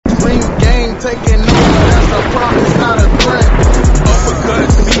ring game taking over. That's a promise, not a threat. Uppercut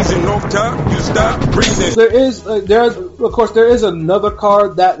season, no time, you stop breathing. There is another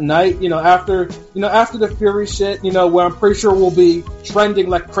card that night, after the Fury shit, where I'm pretty sure we'll be trending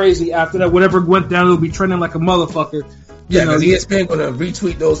like crazy after that. Whatever went down, it'll be trending like a motherfucker. Yeah, because ESPN gonna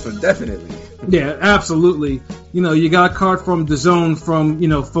retweet those for definitely. Yeah, absolutely. You got a card from the Zone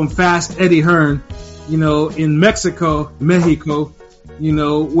from Fast Eddie Hearn, in Mexico,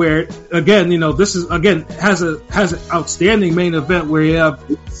 where again, this is again has an outstanding main event where you have,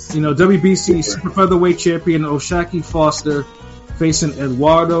 WBC super featherweight champion O'Shaquie Foster facing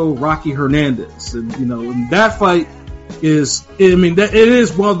Eduardo Rocky Hernandez, and that fight is, it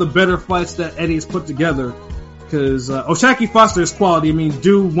is one of the better fights that Eddie has put together. Because O'Shaquie Foster is quality.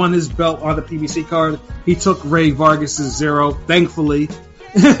 Dude won his belt on the PBC card. He took Ray Vargas' 0, thankfully.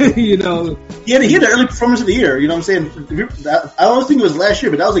 He had the early performance of the year. You know what I'm saying? I don't think it was last year,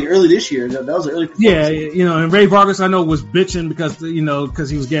 but that was like early this year. That was an early performance. Yeah, and Ray Vargas I know was bitching because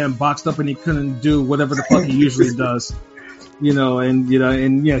he was getting boxed up and he couldn't do whatever the fuck he usually does. He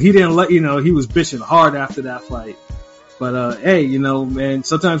didn't let he was bitching hard after that fight. But, hey, man,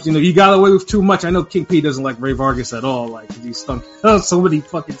 sometimes, you got away with too much. I know King P doesn't like Ray Vargas at all. Like, he stunk so many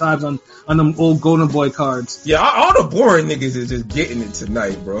fucking times on them old Golden Boy cards. Yeah, all the boring niggas is just getting it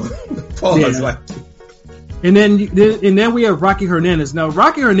tonight, bro. Yeah. And then we have Rocky Hernandez. Now,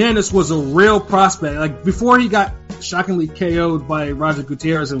 Rocky Hernandez was a real prospect. Like, before he got shockingly KO'd by Roger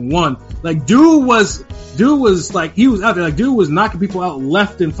Gutierrez and won, like, dude was like, he was out there. Like, dude was knocking people out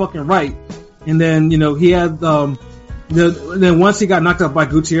left and fucking right. And then, he had, then once he got knocked out by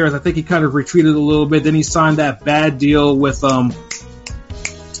Gutierrez, I think he kind of retreated a little bit. Then he signed that bad deal with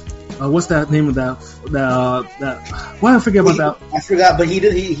what's that name of that? Why did I forget about that? I forgot, but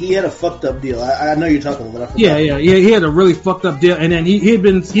he had a fucked up deal. I know you're talking about. Yeah. He had a really fucked up deal, and then he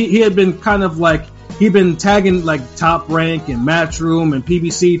had been kind of like he'd been tagging like Top Rank and Matchroom and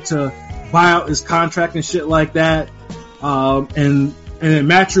PBC to buy out his contract and shit like that, And then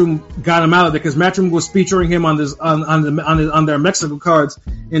Matchroom got him out of there because Matchroom was featuring him on their Mexican cards,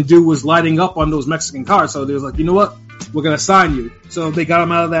 and dude was lighting up on those Mexican cards. So they was like, you know what, we're gonna sign you. So they got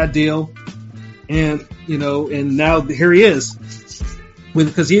him out of that deal, and and now here he is,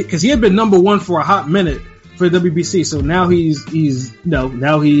 because he had been number one for a hot minute for WBC. So now he's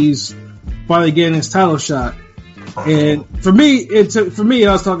finally getting his title shot. And for me, I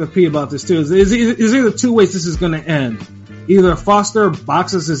was talking to P about this too. There's either two ways this is gonna end. Either Foster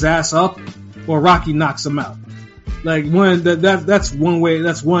boxes his ass up, or Rocky knocks him out. Like that's one way.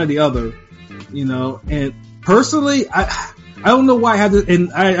 That's one or the other, And personally, I don't know why I had this,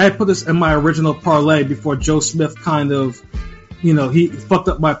 and I put this in my original parlay before Joe Smith kind of, he fucked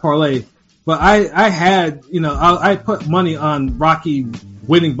up my parlay. But I had, I put money on Rocky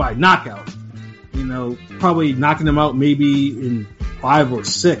winning by knockout. Probably knocking him out maybe in 5 or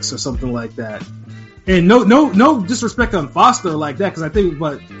 6 or something like that. And no disrespect on Foster like that,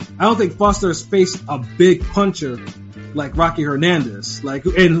 but I don't think Foster has faced a big puncher like Rocky Hernandez,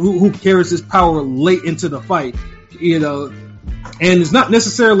 and who carries his power late into the fight, and it's not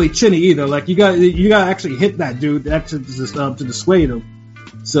necessarily chinny either. Like you got to actually hit that dude to dissuade him.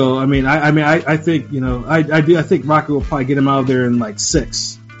 So I think I think Rocky will probably get him out of there in like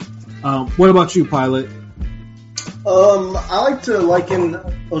 6. What about you, Pilot? I like to liken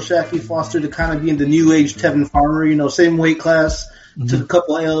O'Shaquie Foster to kind of being the new age Tevin Farmer, same weight class, took a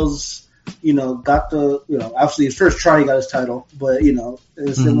couple L's, got obviously his first try he got his title, but, in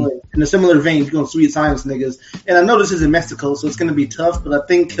a similar vein, he's going to sweet science niggas. And I know this is in Mexico, so it's going to be tough, but I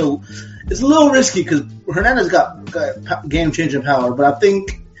think it's a little risky because Hernandez got game changing power, but I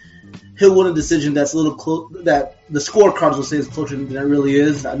think he'll win a decision that's a little close, that the scorecards will say is closer than it really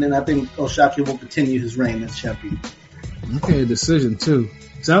is, and then I think O'Shaquie will continue his reign as champion. Okay, decision too.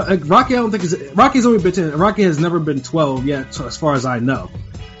 So Rocky, I don't think Rocky's only been 10. Rocky has never been 12 yet, so as far as I know.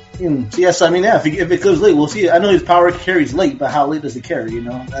 Yes, if it goes late, we'll see. I know his power carries late, but how late does it carry?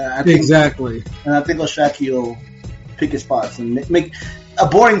 Exactly. And I think O'Shaquie will pick his spots and make. A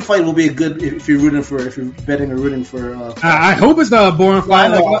boring fight will be a good if you're betting or rooting for. I hope it's not a boring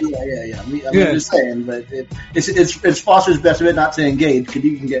fight. Yeah. I'm just saying, but it's Foster's best bet not to engage because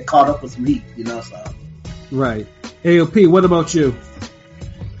you can get caught up with some heat, So. Right. AOP, what about you?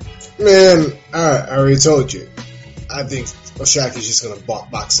 Man, I already told you. I think O'Shaquie's just gonna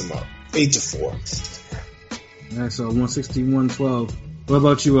box him up 8-4. All right, so 116, 112. What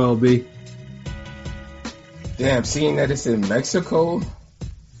about you, LB? Damn, seeing that it's in Mexico.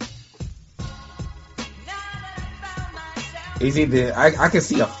 Is either I can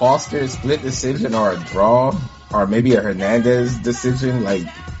see a Foster split decision or a draw, or maybe a Hernandez decision. Like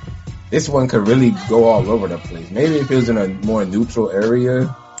this one could really go all over the place. Maybe if it was in a more neutral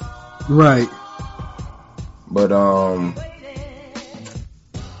area. Right. But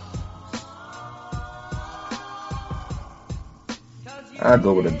I'd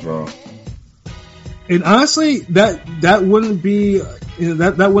go with a draw. And honestly, that wouldn't be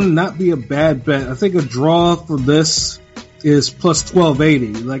that would not be a bad bet. I think a draw for this is plus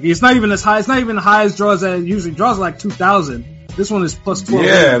 1280. Like it's not even as high. It's not even the highest draws that it usually draws like 2000. This one is plus 12.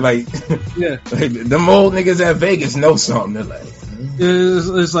 Yeah, like yeah, like them old niggas at Vegas know something. They're like,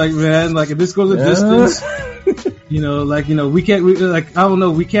 it's like, man, like if this goes a distance, we can't like I don't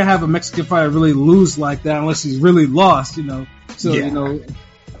know, we can't have a Mexican fighter really lose like that unless he's really lost, So yeah.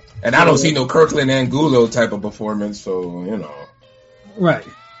 And I don't see no Kirkland Angulo type of performance, so Right.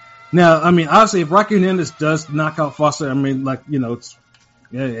 Now, I mean, obviously, if Rocky Hernandez does knock out Foster, I mean, like, it's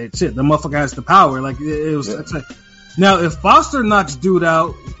shit. The motherfucker has the power. Like, it was. Yeah. Now, if Foster knocks dude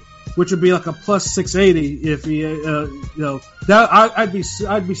out, which would be like a plus 680, if he, that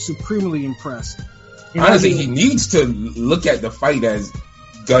I'd be supremely impressed. Honestly, he needs to look at the fight as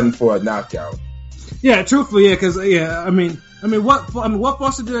gun for a knockout. Yeah, truthfully, yeah, because I mean, what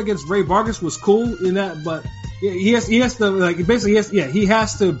Foster did against Ray Vargas was cool in that, but he has to he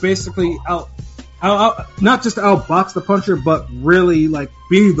has to basically out not just outbox the puncher, but really like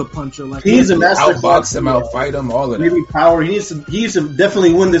be the puncher. Like he's a master. Outbox him, outfight him, all of that. Maybe power. He needs to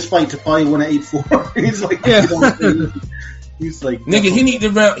definitely win this fight to probably win an 8-4. He's like, he's like, nigga, he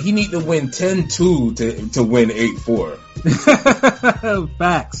need to win 10-2 to win 8-4.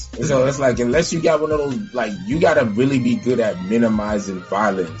 Facts. So it's like, unless you got one of those, like, you gotta really be good at minimizing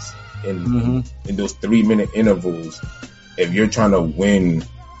violence in those 3-minute intervals if you're trying to win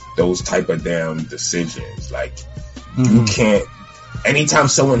those type of damn decisions. Like, you can't. Anytime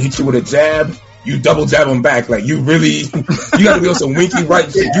someone hits you with a jab, you double jab them back. Like, you gotta be on some winky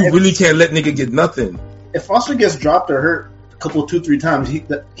right shit. You really can't let nigga get nothing. If Foster gets dropped or hurt 2-3 times, he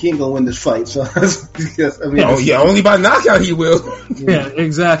ain't gonna win this fight. So, only by knockout he will. Yeah,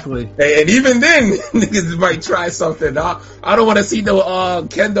 exactly. And even then, niggas might try something. I don't want to see no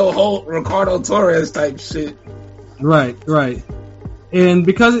Kendall Holt, Ricardo Torres type shit. Right. And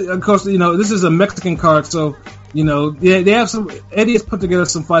because, of course, this is a Mexican card, so they have some. Eddie has put together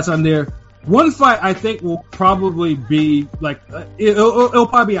some fights on there. One fight I think will probably be like it'll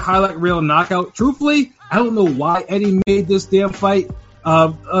probably be a highlight reel knockout. Truthfully, I don't know why Eddie made this damn fight.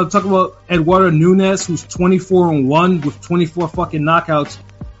 Talk about Eduardo Nunes, who's 24-1 with 24 fucking knockouts,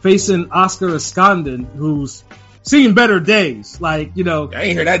 facing Oscar Escandon, who's seen better days. Like, I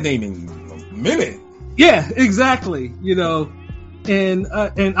ain't heard that name in a minute. Yeah, exactly. And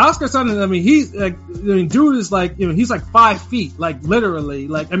Oscar Escandon, I mean, he's like, dude is like, he's like 5 feet, like literally.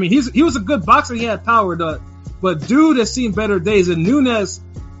 Like, I mean, he was a good boxer. He had power, but dude has seen better days. And Nunes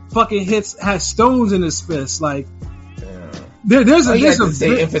fucking has stones in his fist. Like, there's a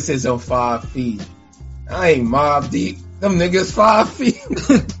big emphasis on 5 feet. I ain't Mob Deep. Them niggas 5 feet.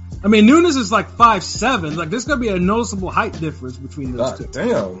 I mean, Nunes is like 5'7". Like, there's gonna be a noticeable height difference between those two.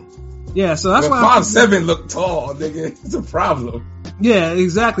 Damn. Yeah, so that's why 5'7" look tall, nigga. It's a problem. Yeah,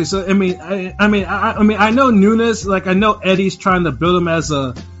 exactly. So I mean, I know Nunes. Like, I know Eddie's trying to build him as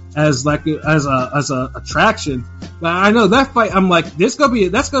a attraction. But I know that fight. I'm like, that's gonna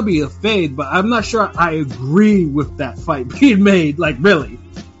be a fade. But I'm not sure I agree with that fight being made. Like, really.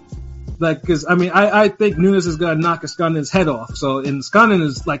 Like, because I think Nunes is gonna knock Escandon's head off. So, and Escandon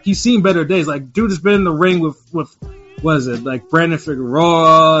is like, he's seen better days. Like, dude has been in the ring with what is it, like Brandon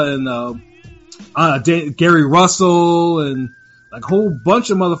Figueroa and Gary Russell and like a whole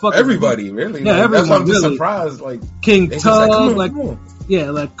bunch of motherfuckers. Everybody, really. Yeah, like, everyone. That's why I'm just really. surprised. Like King Tug, like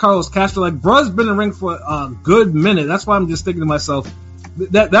like Carlos Castro. Like, bruh's been in the ring for a good minute. That's why I'm just thinking to myself,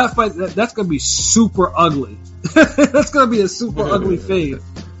 that fight, that's gonna be super ugly. That's gonna be a super ugly fade.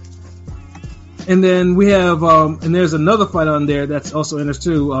 And then we have, and there's another fight on there that's also in there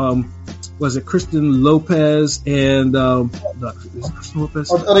too. Was it Kristen Lopez and is it Kristen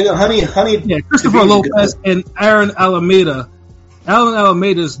Lopez? Honey. Yeah, Christopher Lopez and Aaron Alameda. Aaron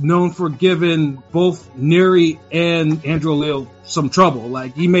Alameda is known for giving both Neri and Andrew Leo some trouble.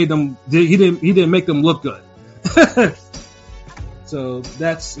 Like, he didn't make them look good. So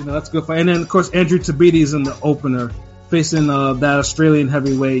that's a good fight. And then of course Andrew Tabiti's in the opener, facing that Australian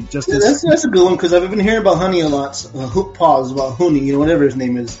heavyweight. That's a good one, because I've been hearing about Honey a lot. About Honey, whatever his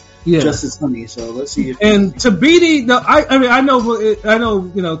name is. Yeah. Justice Honey. So let's see. And Tabiti, I know,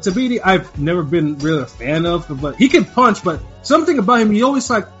 Tabiti I've never been really a fan of, but he can punch. But something about him,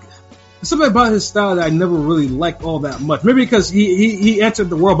 something about his style that I never really liked all that much. Maybe because he entered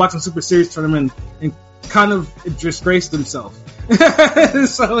the World Boxing Super Series tournament and kind of disgraced himself.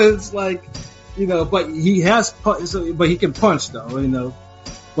 So it's like, but he but he can punch though,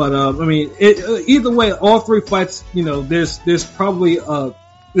 But I mean, either way, all three fights, there's probably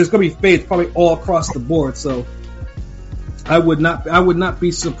there's gonna be fades probably all across the board. So I would not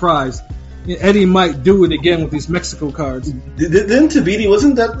be surprised. Eddie might do it again with these Mexico cards. Didn't Tabiti,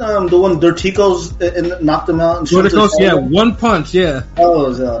 wasn't that the one Dorticos knocked him out? Dorticos, yeah, one punch, yeah. That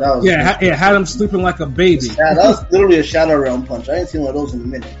was had him sleeping like a baby. Yeah, that was literally a shadow realm punch. I ain't seen one of those in a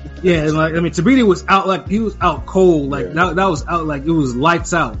minute. Yeah, and Tabiti was out like he was out cold, like that was out like it was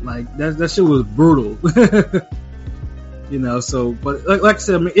lights out, like that shit was brutal. So, but like I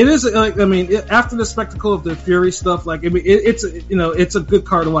said, I mean, it is after the spectacle of the Fury stuff, it's a good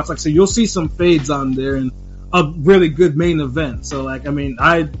card to watch. Like, so you'll see some fades on there and a really good main event. So, I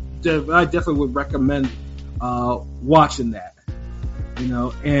definitely would recommend watching that.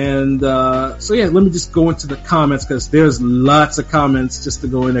 And so yeah, let me just go into the comments because there's lots of comments just to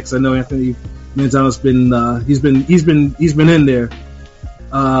go in next. I know Anthony Manzano's been he's been in there.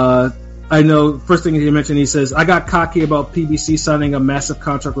 I know, first thing he mentioned, he says, I got cocky about PBC signing a massive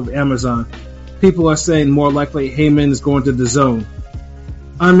contract with Amazon. People are saying more likely Heyman is going to the Zone.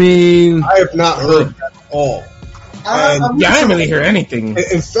 I mean... I have not heard that at all. I didn't really hear anything.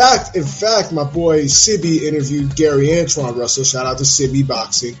 In fact, my boy Sibby interviewed Gary Antoine Russell. Shout out to Sibby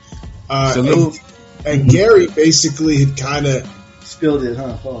Boxing. And Gary basically had kind of... spilled it,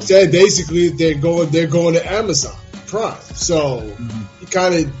 huh? Oh. Said basically they're going to Amazon Prime. So he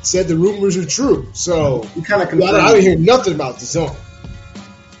kind of said the rumors are true. So he kind of I didn't hear nothing about the Zone.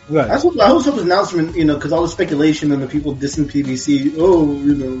 Right. I hope his announcement, because all the speculation and the people dissing PBC.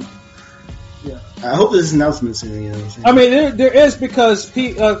 Yeah. I hope there's an announcement soon. I mean, there is because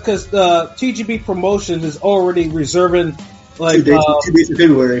TGB Promotions is already reserving 2 days in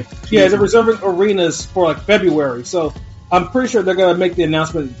February. They're reserving arenas for February. So I'm pretty sure they're gonna make the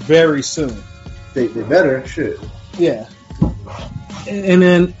announcement very soon. They better, shit. Yeah. And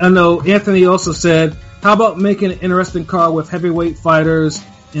then I know Anthony also said, how about making an interesting card with heavyweight fighters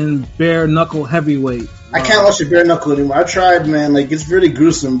and bare knuckle heavyweight? I can't watch the bare knuckle anymore. I tried, man. It's really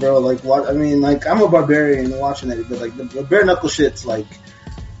gruesome, bro. I'm a barbarian watching it, but the bare knuckle shit's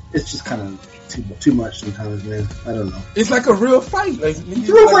it's just kind of too much sometimes, man. I don't know. It's like a real fight. It's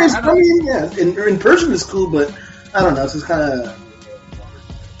a real fight. I mean, yeah. In person it's cool, but I don't know. It's just kind of.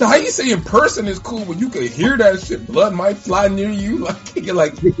 So how you say in person is cool when you can hear that shit? Blood might fly near you. You're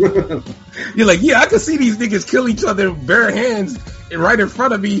like, yeah, I can see these niggas kill each other with bare hands right in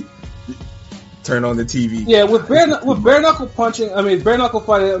front of me. Turn on the TV. Yeah, with bare knuckle punching, bare knuckle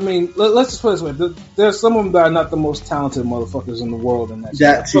fighting. Let's just put it this way: there's some of them that are not the most talented motherfuckers in the world, and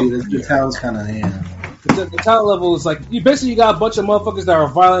that too. The talent's kind of The talent level is you got a bunch of motherfuckers that are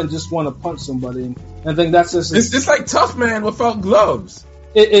violent and just want to punch somebody, and I think that's just. It's like Tough Man without gloves.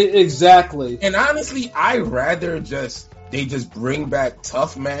 Exactly. And honestly, I'd rather they just bring back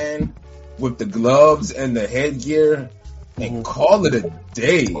Tough Man with the gloves and the headgear and call it a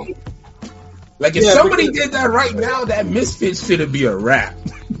day. If somebody did that right now, that Misfits should be a wrap.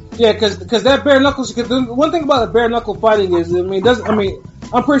 Yeah, because that bare knuckles. Cause the one thing about the bare knuckle fighting is, I'm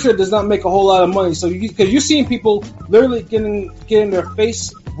pretty sure it does not make a whole lot of money. So because you're seeing people literally getting their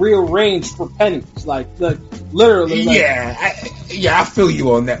face rearranged for pennies, literally. I feel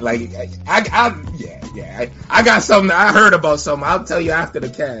you on that. I got something. I heard about something. I'll tell you after the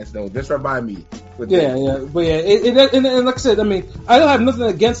cast, though. Just remind me. And like I said, I don't have nothing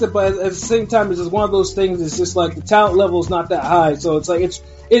against it, but at the same time, it's just one of those things. It's just the talent level is not that high, so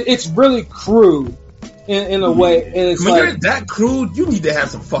it's really crude in a way. And it's when you're that crude, you need to have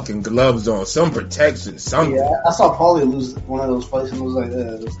some fucking gloves on, some protection, something. Yeah, I saw Paulie lose one of those fights, and it was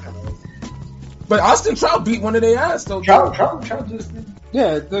it was kind of. But Austin Trout beat one of their ass though. Trout just did.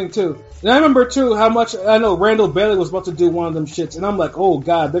 Yeah, I think too. And I remember too how much I know Randall Bailey was about to do one of them shits, and I'm like, oh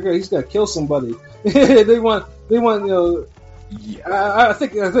god, he's gonna kill somebody. they want, Yeah. I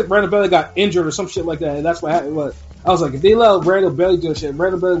think Randall Bailey got injured or some shit like that, and that's what happened. But I was like, if they allowed Randall Bailey to do shit,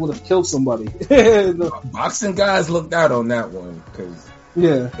 Randall Bailey would have killed somebody. Boxing guys looked out on that one because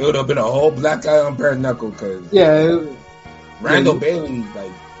it would have been a whole black guy on bare knuckle because Randall Bailey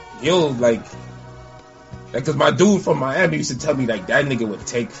because my dude from Miami used to tell me that nigga would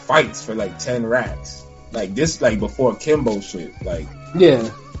take fights for 10 racks. Before Kimbo shit. That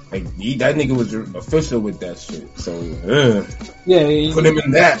nigga was official with that shit. So put him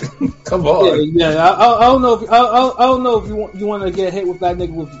in that. Come on. I don't know if I don't know if you want to get hit with that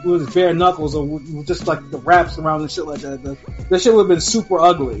nigga with his bare knuckles or with just the wraps around and shit like that. That shit would have been super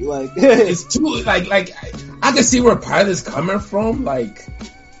ugly. It's too I can see where Pilot's coming from.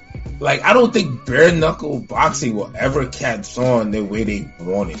 like, I don't think bare knuckle boxing will ever catch on the way they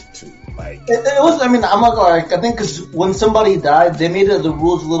want it to. Like, it was. I mean, I'm not gonna. Like, I think because when somebody died, they made the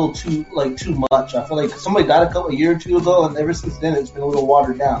rules a little too much. I feel like somebody died a year or two ago, and ever since then, it's been a little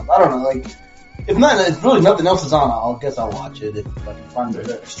watered down. I don't know. Like, if really nothing else is on, I guess I'll watch it if I can find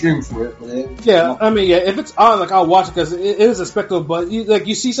a stream for it. If it's on, like, I'll watch it because it is a spectacle. But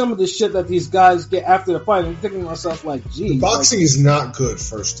you see some of the shit that these guys get after the fight, and I'm thinking to myself, like, geez, boxing is not good.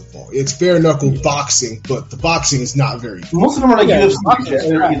 First of all, it's bare knuckle boxing, but the boxing is not very good. Most of them are like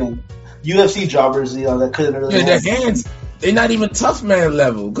UFC jobbers, that couldn't really. Yeah, their hands, they're not even Tough Man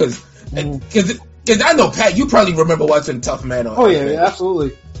level because I know, Pat, you probably remember watching Tough Man on. Oh yeah,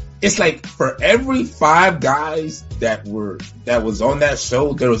 absolutely. It's like for every 5 guys that was on that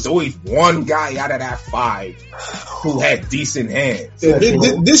show, there was always one guy out of that 5 who had decent hands. Yeah,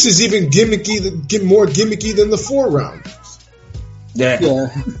 this is even more gimmicky than the 4 rounders. Yeah.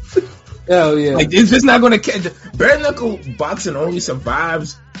 Hell yeah. Like, it's just not going to catch. Bare knuckle boxing only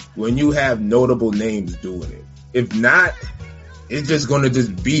survives when you have notable names doing it. If not, it's just going to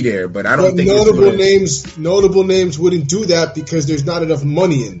just be there. But I don't think notable names wouldn't do that because there's not enough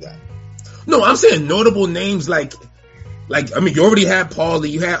money in that. No, I'm saying notable names like I mean, you already had Paulie,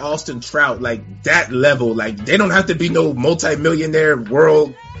 you had Austin Trout, like that level. Like, they don't have to be no multi-millionaire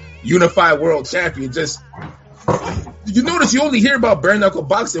unified world champion. Just, you notice you only hear about bare knuckle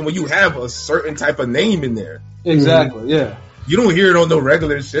boxing when you have a certain type of name in there. Exactly. Yeah. You don't hear it on no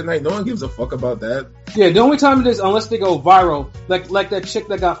regular shit. Like, no one gives a fuck about that. Yeah, the only time it is, unless they go viral, like that chick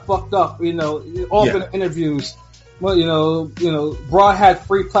that got fucked up, often interviews. Well, Broad had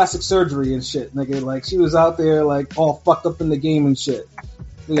free plastic surgery and shit, nigga. Like, she was out there, like, all fucked up in the game and shit.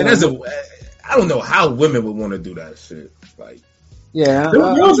 I don't know how women would want to do that shit. Like, yeah. There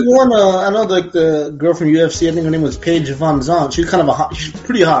was one, I know, like, the girl from UFC, I think her name was Paige Van Zandt. She was kind of she's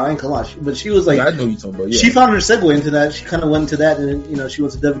pretty hot, I ain't gonna lie. But she was like, I know you're talking about, she found her segue into that. She kind of went into that, and, she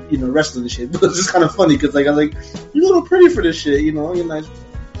went to, wrestling and shit. But it's just kind of funny, because, like, I was like, you're a little pretty for this shit, you're nice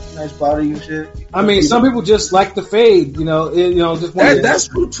body and shit. I mean, some people just like to fade, just want that's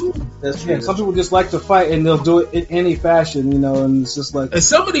true too. That's true. Yeah, some people just like to fight and they'll do it in any fashion, and it's just like. And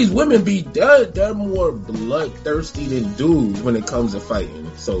some of these women they're more bloodthirsty than dudes when it comes to fighting.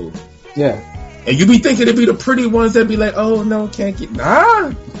 So yeah, and you be thinking it'd be the pretty ones that be like, oh no, can't get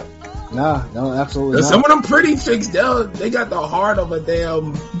no, absolutely not. Some of them pretty chicks, they got the heart of a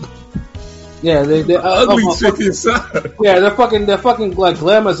damn. Yeah, they're ugly chick inside. Yeah, they're fucking like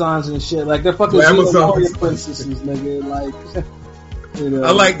glamazons and shit. Like, they're fucking warrior princesses, nigga. Like,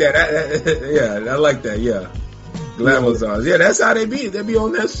 I like that. I like that. Yeah, glamazons. Yeah, that's how they be. They be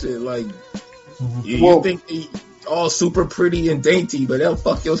on that shit. Like, you think they all super pretty and dainty, but they'll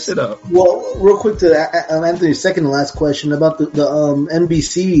fuck your shit up. Well, real quick to Anthony's second and last question about the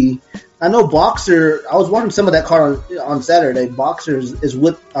NBC. I know Boxer. I was watching some of that card on Saturday. Boxer is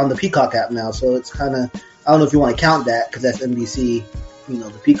on the Peacock app now, so it's kind of. I don't know if you want to count that because that's NBC,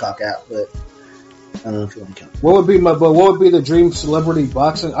 the Peacock app. But I don't know if you want to count. What would be the dream celebrity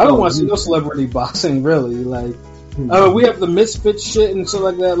boxing? I don't want to see no celebrity boxing really. Like, we have the Misfits shit and shit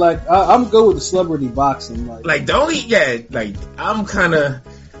like that. Like, I'm good with the celebrity boxing. Like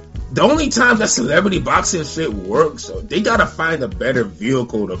the only time that celebrity boxing shit works, so they gotta find a better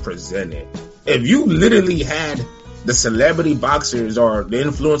vehicle to present it. If you literally had the celebrity boxers or the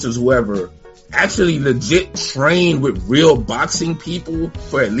influencers, whoever, actually legit train with real boxing people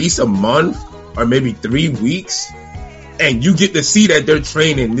for at least a month or maybe 3 weeks, and you get to see that they're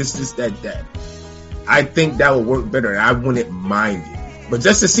training this, that, I think that would work better. I wouldn't mind it. But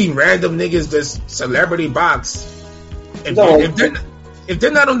just to see random niggas just celebrity box, if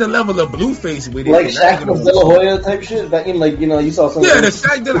they're not on the level of Blueface with it, like Shaq De La Hoya type shit, back in you saw something. Yeah, the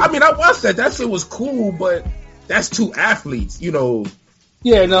Shaq. I watched that. That shit was cool, but that's 2 athletes, Yeah, no.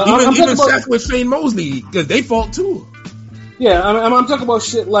 Even Shaq with Shane Mosley, because they fought too. Yeah, I'm talking about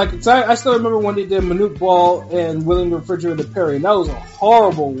shit like I still remember when they did Manute Ball and William Refrigerator Perry, and that was a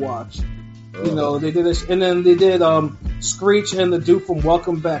horrible watch. They did this, and then they did Screech and the dude from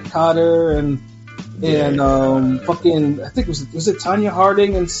Welcome Back, Kotter, and fucking, I think was it Tanya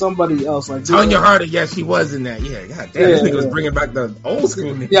Harding and somebody else like Tanya Harding? Yeah, she was in that. Yeah, god damn, this nigga was bringing back the old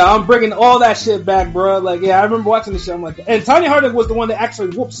school nigga. Yeah, I'm bringing all that shit back, bro. Like, yeah, I remember watching this shit. I'm like, and Tanya Harding was the one that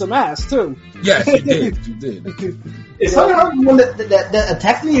actually whooped some ass too. Yeah, she did. She did. Is Tanya Harding the one that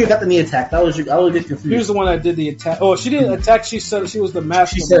attacked me or got the knee attack? I was a bit confused. She was the one that did the attack. Oh, she didn't attack. She said she was the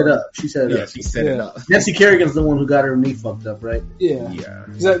master. She set it up. She set it up. Nancy Kerrigan's the one who got her knee fucked up, right? Yeah.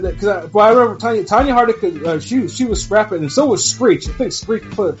 Because I remember Tanya Tanya Harding could. She was scrapping, and so was Screech. I think Screech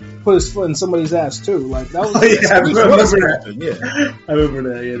put his foot in somebody's ass too. Like that was. I remember that. Yeah, I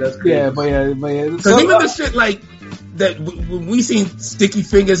remember that. Yeah, that's crazy. Yeah, but yeah. Because even the shit like that, when we seen Sticky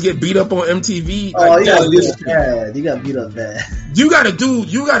Fingers get beat up on MTV. Oh, he got beat up bad. He got beat up bad. You gotta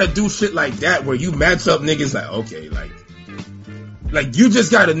do shit like that where you match up niggas like, okay, like you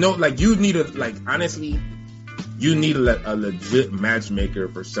just gotta know, like you need honestly, you need a legit matchmaker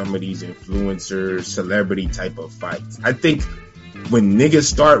for some of these influencer celebrity type of fights. I think when niggas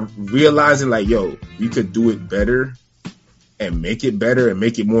start realizing like, yo, we could do it better and make it better and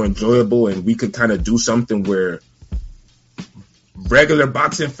make it more enjoyable, and we could kind of do something where regular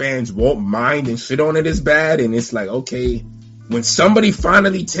boxing fans won't mind and shit on it as bad, and it's like, okay, when somebody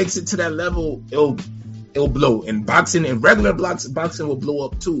finally takes it to that level, it'll blow. And boxing and regular boxing will blow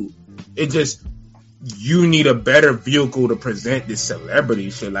up too. It just, you need a better vehicle to present this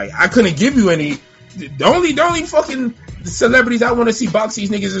celebrity shit. Like, I couldn't give you any. The only fucking celebrities I want to see box these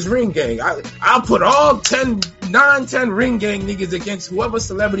niggas is Ring Gang. I'll put all 10 Ring Gang niggas against whoever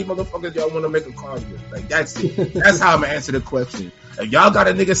celebrity motherfuckers y'all want to make a card with. Like, that's it. That's how I'm gonna answer the question. If y'all got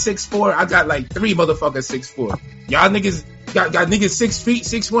a nigga 6'4", I got like 3 motherfuckers 6'4". Y'all niggas got niggas 6 feet,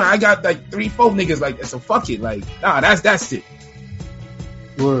 6'1". I got like 3-4 niggas like that. So fuck it. Like, nah, that's it.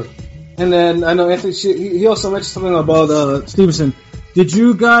 Word. And then I know Anthony. He also mentioned something about Stevenson. Did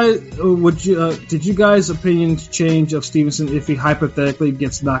you guys' opinions change of Stevenson if he hypothetically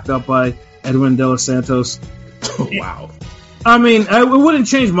gets knocked out by Edwin De Los Santos? Wow. I mean, it wouldn't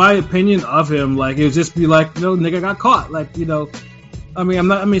change my opinion of him. Like, it would just be like, nigga got caught. Like, it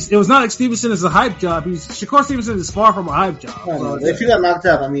was not like Stevenson is a hype job. Shakur Stevenson is far from a hype job. So, if he got knocked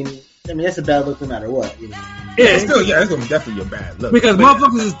out, I mean, that's a bad look no matter what. You know? Yeah, it's gonna be definitely a bad look. Because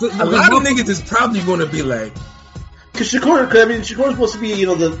motherfuckers a lot of niggas is probably gonna be like, because Shakur's supposed to be,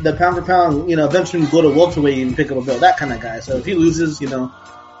 the pound for pound, eventually go to welterweight and pick up a belt, that kind of guy. So if he loses,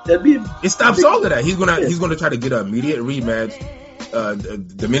 that'd be. It stops all of that. He's gonna try to get an immediate rematch. The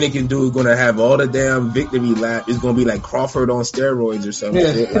Dominican dude gonna have all the damn victory lap. It's gonna be like Crawford on steroids or something.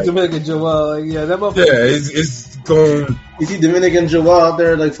 Yeah, like, Dominican Joel. That motherfucker. Yeah, it's going. You see Dominican Joel out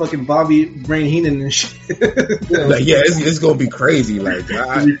there like fucking Bobby Brain Heenan and shit. It's gonna be crazy. Like,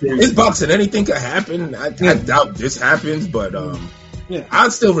 it's boxing. Anything could happen. I doubt this happens, but I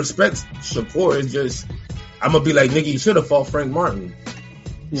still respect Shakur. It's just I'm gonna be like, nigga, you should have fought Frank Martin.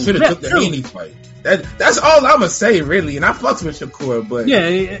 Should have took the Haney fight. That's all I'm gonna say, really. And I fucks with Shakur, but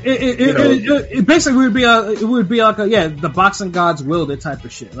it basically would be like the boxing gods willed it type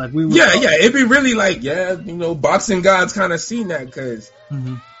of shit. Like it'd be really like boxing gods kind of seen that because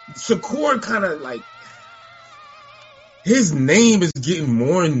Shakur kind of like his name is getting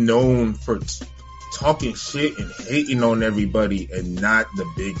more known for talking shit and hating on everybody and not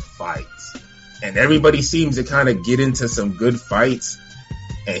the big fights. And everybody seems to kind of get into some good fights.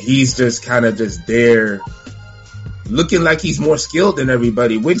 And he's just kind of just there looking like he's more skilled than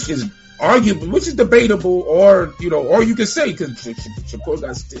everybody, which is arguable, which is debatable, or you could say because Shakur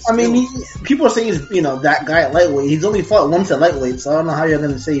got skills. I mean, people are saying he's, that guy at lightweight. He's only fought once at lightweight, so I don't know how you're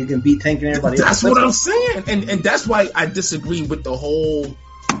going to say you can beat Tank and everybody else. That's what I'm saying. And that's why I disagree with the whole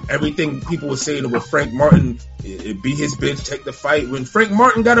everything people were saying with Frank Martin. It be his bitch, take the fight. When Frank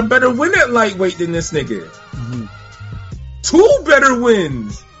Martin got a better win at lightweight than this nigga. Mm-hmm. 2 better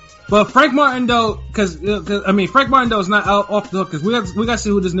wins. But Frank Martin though, because Frank Martin though is not out off the hook because we got to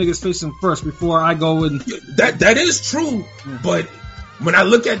see who this nigga's facing first before I go and that is true. Yeah. But when I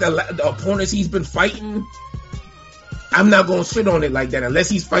look at the opponents he's been fighting, I'm not gonna shit on it like that unless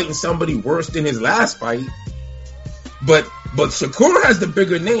he's fighting somebody worse than his last fight. But Shakur has the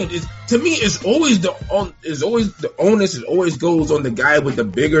bigger name. To me, it's always the onus goes on the guy with the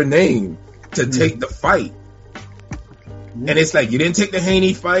bigger name to take the fight. And it's like, you didn't take the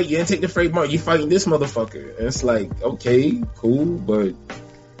Haney fight, you didn't take the Frank Martin, you fighting this motherfucker. And it's like, okay, cool, but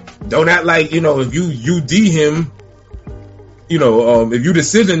don't act like, if you D him, if you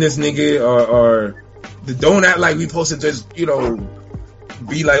decision this nigga, or don't act like we supposed to just, be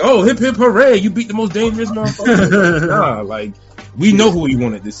like, oh, hip hip hooray, you beat the most dangerous motherfucker. Nah, like, we know who we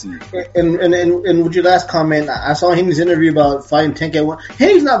wanted to see. And with your last comment, I saw Haney's interview about fighting Tank at 1.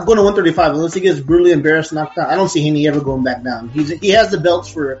 Haney's not going to 135 unless he gets brutally embarrassed and knocked out. I don't see Haney ever going back down. He has the belts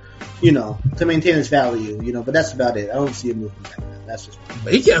for, to maintain his value, but that's about it. I don't see him moving back down. That's just.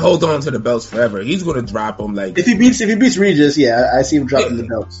 But he can't hold on to the belts forever. He's going to drop them. Like, if he beats Regis, I see him dropping the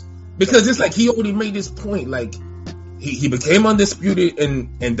belts. Because it's like he already made this point. Like, he became undisputed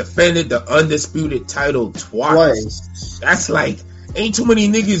and defended the undisputed title twice. That's like, ain't too many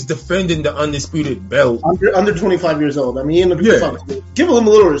niggas defending the undisputed belt. Under 25 years old. I mean, give him a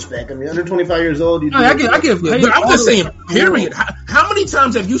little respect. I mean, under 25 years old. I give. But I'm just saying, period. How many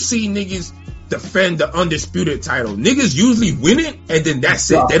times have you seen niggas defend the undisputed title? Niggas usually win it, and then that's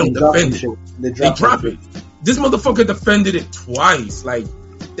it. They don't defend it. They drop it. This motherfucker defended it twice. Like,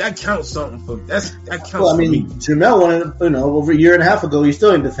 that counts something for that counts. Well, I mean, Jamel won it, over a year and a half ago. He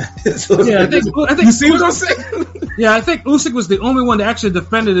still ain't defended. So yeah, I think you see what I'm saying? Yeah, I think Usyk was the only one that actually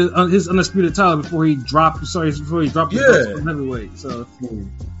defended his undisputed title before he dropped. Before he dropped the heavyweight. So,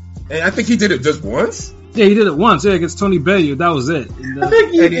 and I think he did it just once. Yeah, he did it once. Yeah, against Tony Bellew. That was it. And, I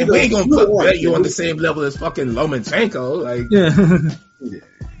think we ain't gonna put Bellew on the same level as fucking Lomachenko. Like, yeah.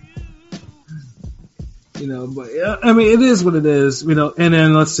 But I mean, it is what it is, And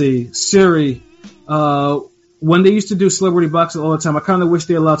then let's see, Siri. When they used to do celebrity boxing all the time, I kind of wish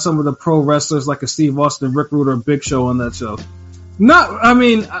they allowed some of the pro wrestlers like a Steve Austin, Rick Rude, or Big Show on that show.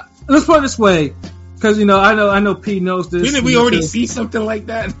 Let's put it this way, because I know P knows this. Didn't we already see something like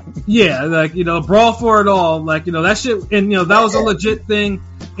that? Yeah, like brawl for it all, like that shit, and that was a legit thing,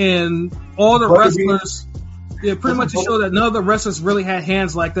 and all the wrestlers. Yeah, pretty much to show that none of the wrestlers really had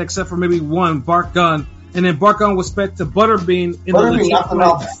hands like that, except for maybe one, Bart Gunn. And then Bart Gunn was spec to Butterbean in the legit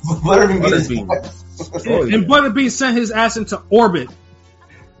Butterbean. And Butterbean sent his ass into orbit.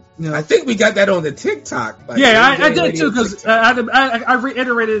 I think we got that on the TikTok. Like, I did too, because I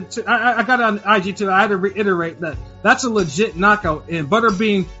reiterated. I got it on IG too. I had to reiterate that that's a legit knockout. And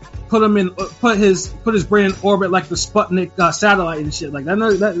Butterbean put his brain in orbit like the Sputnik satellite and shit. Like that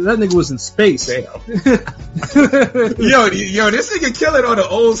nigga was in space. Damn. yo, this nigga killing all the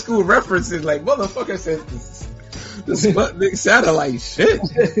old school references. Like, motherfucker said the Sputnik satellite shit.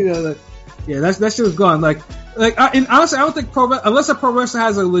 That shit was gone. And honestly, I don't think unless a pro wrestler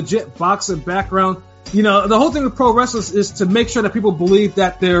has a legit boxing background, the whole thing with pro wrestlers is to make sure that people believe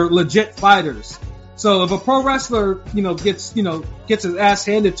that they're legit fighters. So if a pro wrestler, gets his ass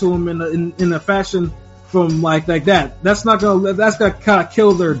handed to him in a fashion from like that, that's gonna kind of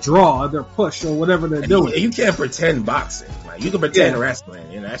kill their draw, their push, or whatever they're doing. You can't pretend boxing. Like, you can pretend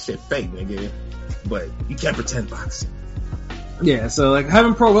wrestling, that shit fake, nigga. But you can't pretend boxing. Yeah, so like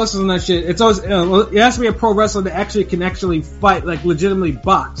having pro wrestlers and that shit, it's always it has to be a pro wrestler that actually can fight, like legitimately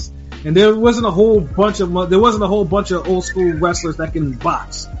box. And there wasn't a whole bunch of old school wrestlers that can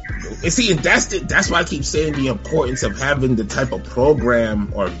box. And see, and that's why I keep saying the importance of having the type of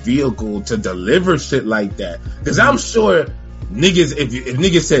program or vehicle to deliver shit like that. Because I'm sure niggas, if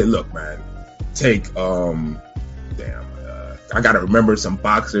niggas said, look, man, take I gotta remember some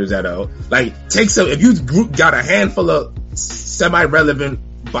boxers that take some. If you got a handful of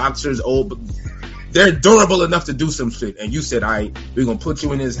semi-relevant boxers, they're durable enough to do some shit, and you said, alright, we're gonna put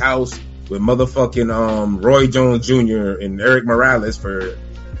you in his house with motherfucking Roy Jones Jr. and Eric Morales for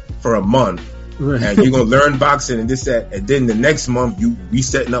a month, right. And you're gonna learn boxing and this, that, and then the next month we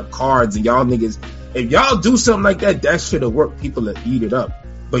setting up cards, and y'all niggas, if y'all do something like that shit'll work. People will eat it up.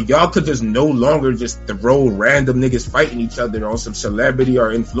 But y'all could just no longer just throw random niggas fighting each other on some celebrity or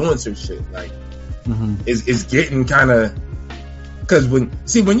influencer shit. Like, it's getting kind of, because when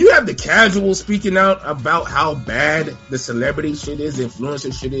you have the casual speaking out about how bad the celebrity shit is,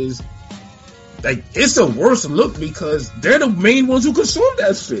 influencer shit is, like, it's a worse look because they're the main ones who consume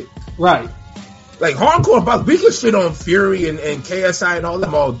that shit. Right. Like, hardcore box, we could shit on Fury and KSI and all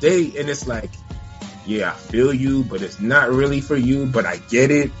them all day, and it's like, yeah, I feel you, but it's not really for you, but I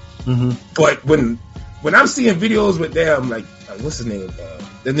get it. But when I'm seeing videos with them, like what's his name?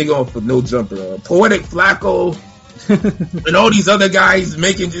 The nigga off of No Jumper, Poetic Flacco, and all these other guys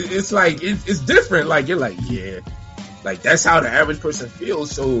making, it's like, it's different. Like, you're like, yeah, like, that's how the average person feels.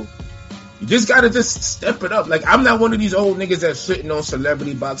 So you just gotta just step it up. Like, I'm not one of these old niggas that's shitting on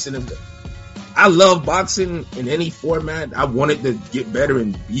celebrity boxing. I love boxing in any format. I want it to get better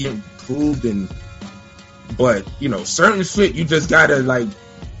and be improved, but certain shit you just gotta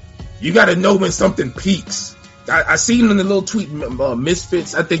you gotta know when something peaks. I seen in the little tweet,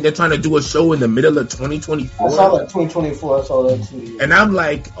 Misfits, I think they're trying to do a show in the middle of 2024. I saw that 2024. I saw that tweet. And I'm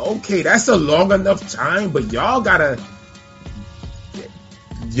like, okay, that's a long enough time, but y'all gotta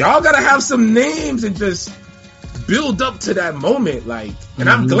have some names and just build up to that moment. Like, and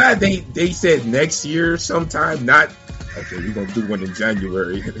I'm glad they said next year sometime, not, okay, we're gonna do one in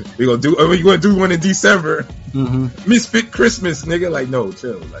January. We're gonna do one in December. Misfit Christmas, nigga. Like, no,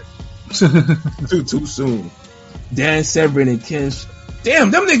 chill. Like, too soon. Dan Severn and Ken.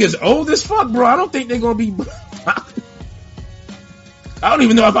 Damn, them niggas old as fuck, bro. I don't think they're gonna be. I don't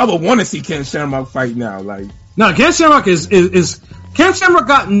even know if I would want to see Ken Shamrock fight now. Like, no, Ken Shamrock is Ken Shamrock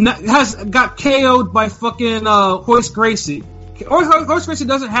got KO'd by fucking Hoist Gracie. Horace Gracie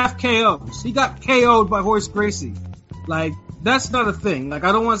doesn't have KOs. He got KO'd by Horace Gracie. Like, that's not a thing. Like,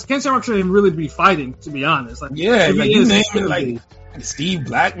 I don't want Ken Shamrock shouldn't even really be fighting, to be honest. Like, yeah, like you name it, like Steve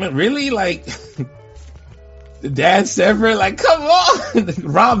Blackman, really? Like the Dan Severn, like, come on,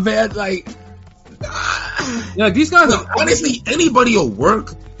 Rob Van, like, yeah, these guys. Look, honestly, anybody will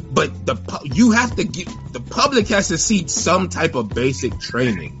work, but you have to get the public has to see some type of basic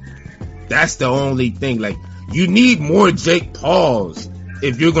training. That's the only thing. Like, you need more Jake Pauls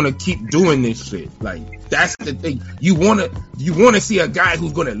if you're gonna keep doing this shit. Like, that's the thing. You wanna see a guy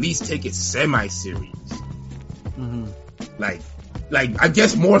who's gonna at least take it semi-serious. Mm-hmm. Like I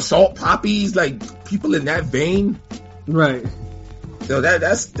guess more Salt Poppies, like people in that vein, right? So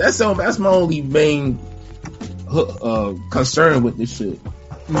that's my only main concern with this shit.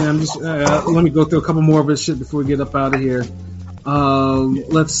 Yeah, I'm just let me go through a couple more of this shit before we get up out of here.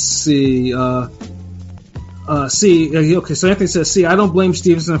 Let's see. Okay, so Anthony says, I don't blame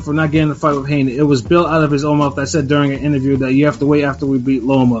Stevenson for not getting the fight with Haney. It was built out of his own mouth. I said during an interview that you have to wait after we beat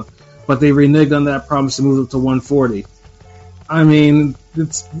Loma, but they reneged on that promise to move it to 140. I mean,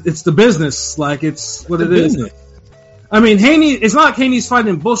 it's the business. Like, it's what it is. I mean, Haney, it's not like Haney's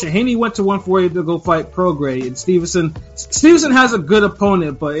fighting bullshit. Haney went to 140 to go fight Prograis, and Stevenson has a good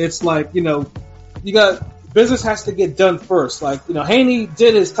opponent, but it's like, you know, you got, business has to get done first. Like, you know, Haney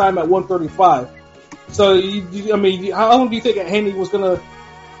did his time at 135. So, I mean, how long do you think Haney was going to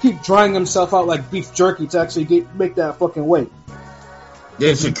keep drying himself out like beef jerky to actually make that fucking weight?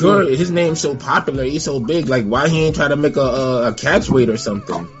 Yeah, Shakur, his name's so popular, he's so big. Like, why he ain't try to make a catch weight or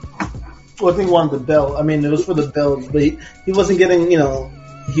something? Well, I think he wanted the belt. I mean, it was for the belt, but he wasn't getting, you know,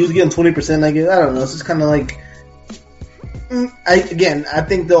 he was getting 20%, I guess. I don't know. It's just kind of like, I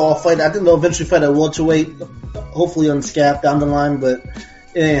think they'll all fight. I think they'll eventually fight at welterweight, hopefully on Scap down the line, but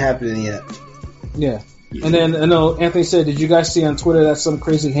it ain't happening yet. Yeah. And then I know Anthony said, did you guys see on Twitter that some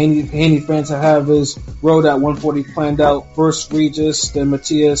crazy Haney fans have his road at 140 planned out? First Regis, then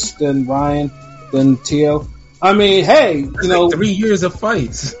Matias, then Ryan, then Tio. I mean, hey, that's, you know, like 3 years of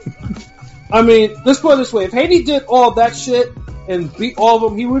fights. I mean, let's put it this way: if Haney did all that shit and beat all of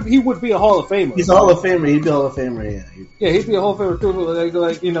them, he would be a Hall of Famer. He's a Hall of Famer. He'd be a Hall of Famer. Yeah. Yeah, he'd be a Hall of Famer too.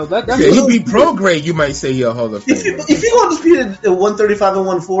 Like you know that. Yeah, he'd be Prograis. You might say you're a Hall of Famer. If you go undisputed at 135 and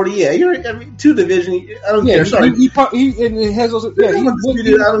 140, yeah, you're two division. I don't care. Sorry, he has also. Yeah,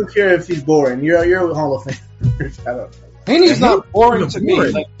 undisputed. I don't care if he's boring. You're a Hall of Famer. I don't know. Haney's not boring to me.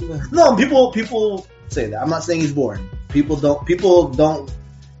 Like, no, people say that. I'm not saying he's boring. People don't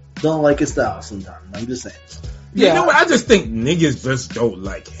like his style sometimes. I'm just saying. Yeah. You know what? I just think niggas just don't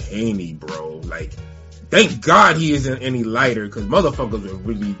like Haney, bro. Like, thank God he isn't any lighter, because motherfuckers are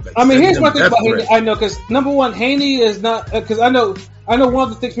really. Like, I mean, here's my thing about Haney. I know, because number one, Haney is not. Because I know one of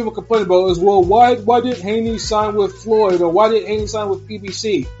the things people complain about is, well, why did Haney sign with Floyd, or why did Haney sign with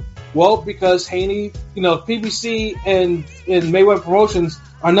PBC? Well, because Haney, you know, PBC and Mayweather Promotions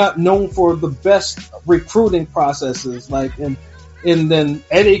are not known for the best recruiting processes. Like, and then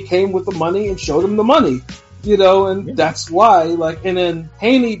Eddie came with the money and showed him the money, you know, and that's why. Like, and then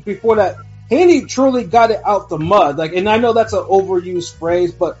Haney, before that, Haney truly got it out the mud. Like, and I know that's an overused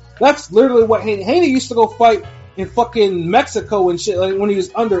phrase, but that's literally what Haney used to go fight in fucking Mexico and shit, like when he was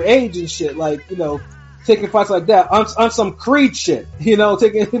underage and shit, like, you know, taking fights like that on some Creed shit, you know,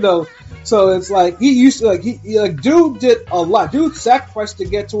 so it's like he used to, like, he dude did a lot. Dude sacrificed to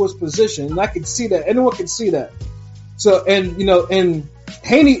get to his position, and I can see that. Anyone can see that. So, and, you know, and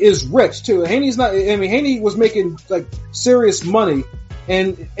Haney is rich too. Haney's not, I mean, Haney was making like serious money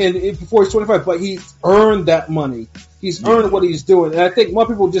and before he's 25, but he's earned that money. He's earned what he's doing. And I think more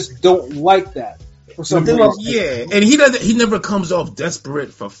people just don't like that for some reason. Yeah. And he never comes off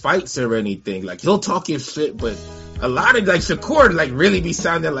desperate for fights or anything. Like, he'll talk his shit, but a lot of, like, Shakur, like, really be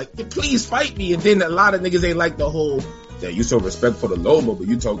sounding like, please fight me. And then a lot of niggas ain't like the whole, yeah, you so respectful to Loma, but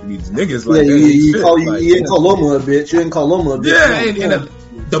you talk to these niggas like that. You didn't call Loma a bitch. You didn't call Loma a bitch. Yeah,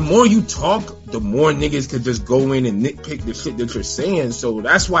 and the more you talk, the more niggas could just go in and nitpick the shit that you're saying. So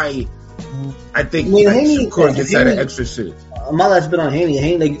that's why I think Shakur gets out of extra shit. My last bit on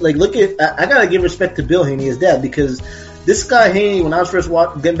Haney, like look at, I gotta give respect to Bill Haney, his dad, because this guy Haney, when I was first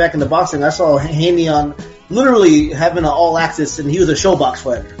getting back into boxing, I saw Haney on literally having an all access, and he was a showbox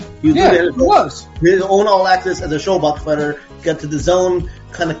fighter. He was his own all access as a showbox fighter. Got to the zone,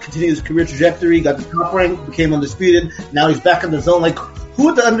 kind of continued his career trajectory. Got the top rank, became undisputed. Now he's back in the zone. Like, who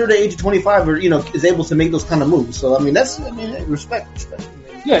at the under the age of 25, or, you know, is able to make those kind of moves? So I mean, respect.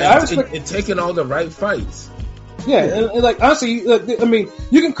 Yeah, I respect it taking all the right fights. Yeah, and like honestly, I mean,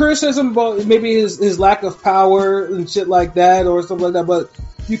 you can criticize him about maybe his lack of power and shit like that or something like that, but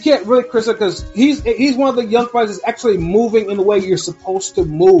you can't really criticize because he's one of the young fighters that's actually moving in the way you're supposed to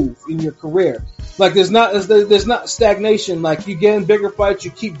move in your career. Like there's not stagnation. Like you get in bigger fights,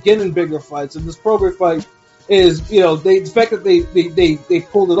 you keep getting bigger fights, and this Prograis fight is the fact that they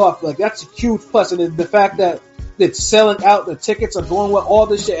pulled it off. Like that's a huge plus, and the fact that it's selling out, the tickets are going well, all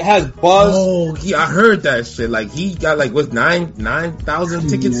this shit, it has buzz. Oh, yeah, I heard that shit. Like, he got, like, what, 9,000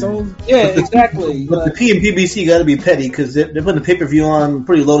 tickets sold? Yeah, exactly. But the P and PBC got to be petty because they're putting the pay-per-view on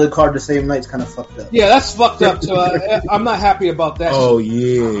pretty loaded card the same night. It's kind of fucked up. Yeah, that's fucked up. So I'm not happy about that. Oh,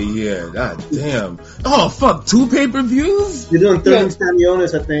 yeah. God damn. Oh, fuck, 2 pay-per-views? You're doing Thurman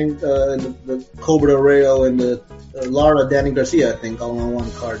Stanionis, I think, and the Cobra Del Rio and the Lara Danny Garcia, I think, all on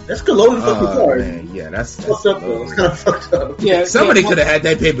one card. That's a loaded fucking card. Man, yeah, that's fucked up, though. It's kind of fucked up. Yeah, somebody could have had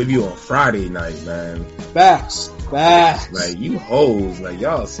that pay-per-view on Friday night, man. Facts. Like, you hoes, like,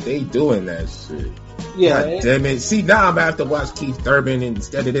 y'all stay doing that shit. Yeah. God damn it. See, now I'm going to have to watch Keith Thurman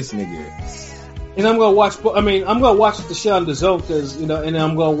instead of this nigga. And I'm gonna watch the shit on the Zone because and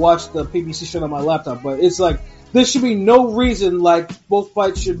I'm gonna watch the PBC shit on my laptop. But it's like there should be no reason like both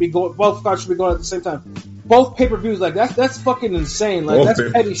cards should be going at the same time. Both pay-per-views, like that's fucking insane. Like that's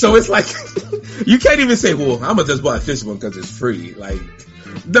petty. So it's like you can't even say, "Well, I'm gonna just watch this one because it's free." Like,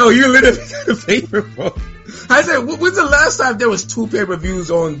 no, you literally gotta pay for both. I said, when's the last time there was 2 pay-per-views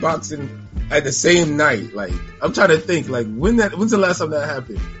on boxing at the same night? Like, I'm trying to think. Like, when's the last time that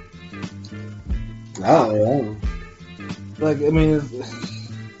happened? Oh, yeah. Like, I mean,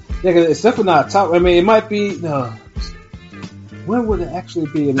 it's definitely not top. I mean, it might be. No. When would it actually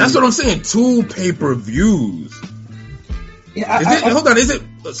be? I mean, that's what I'm saying. 2 pay-per-views. Yeah, hold on. Is it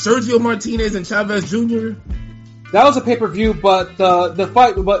Sergio Martinez and Chavez Jr.? That was a pay-per-view, but the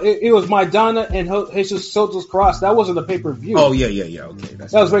fight, but it was Maidana and Jesus Soto's Cross. That wasn't a pay-per-view. Oh yeah. Okay,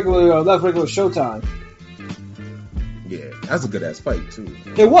 that was regular Showtime. Yeah, that's a good ass fight too.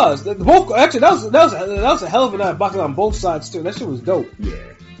 It was. Both actually that was a hell of a night boxing on both sides too. That shit was dope. Yeah.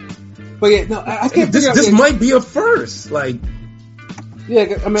 But yeah, no, I can't. This might be a first. Like,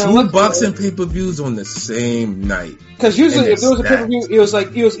 yeah, I mean, 2 boxing pay-per-views on the same night. Because usually, if there was a pay-per-view, it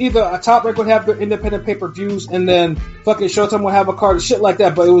was either a Top Rank would have the independent pay-per-views, and then fucking Showtime would have a card, shit like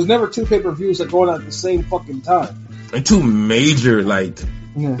that. But it was never 2 pay-per-views that going on at the same fucking time. And 2 major like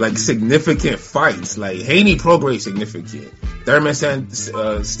significant fights. Like Haney Prograis significant, Thurman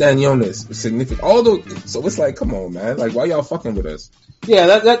Stanionis significant. So it's like, come on, man. Like, why y'all fucking with us? Yeah,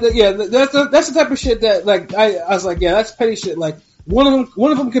 that's the type of shit that like I was like, yeah, that's petty shit. Like one of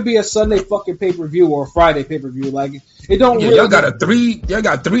them could be a Sunday fucking pay-per-view or a Friday pay-per-view. Like it don't. Yeah, really y'all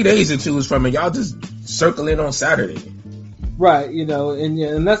got 3 days to choose from, and y'all just circle in on Saturday. Right, and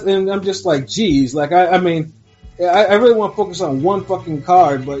I'm just like, geez, like I mean, I really want to focus on one fucking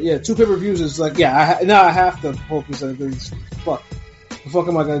card, but yeah, 2 pay-per-views is like, yeah, now I have to focus on it. Fuck, the fuck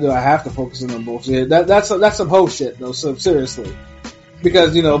am I gonna do? I have to focus on both. Yeah, that's some hoe shit though. So seriously.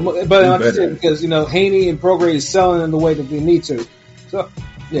 Because but I'm just saying, because Haney and Prograis is selling in the way that they need to. So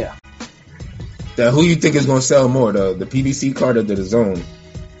yeah. Who you think is going to sell more, the PBC card or the Zone?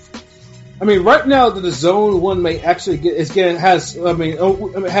 I mean, right now the Zone one may actually has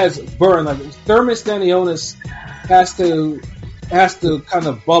burn. Like Thurman Stanionis has to kind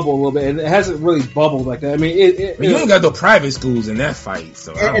of bubble a little bit, and it hasn't really bubbled like that. I mean, you ain't got no private schools in that fight.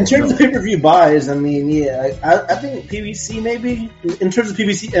 So in terms of pay-per-view buys, I mean, yeah, I think PBC maybe in terms of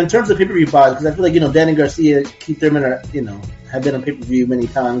pay-per-view buys, because I feel like Danny Garcia, Keith Thurman are have been on pay-per-view many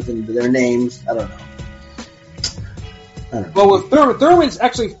times, and their names, I don't know. Well, with Thurman's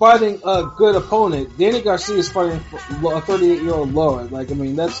actually fighting a good opponent. Danny Garcia is fighting a 38-year-old Laura. Like, I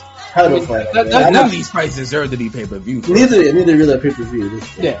mean, that's none of these fights deserve to be pay-per-view. Neither really pay-per-view.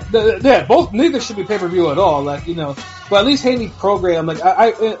 Yeah, both neither should be pay-per-view at all. Like, but at least Haney Prograis. Like,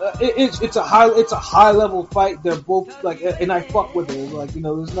 it's a high level fight. They're both like, and I fuck with it. Like,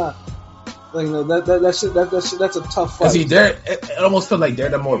 there's not. Like, that's a tough fight. See, it almost feel like they're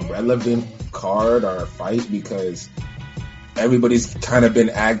the more relevant card or fight because everybody's kind of been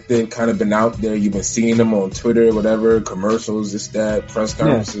active, kind of been out there. You've been seeing them on Twitter, whatever, commercials, this, that, press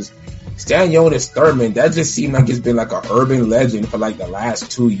conferences. Yeah. Stanionis Thurman, that just seemed like it's been like an urban legend for like the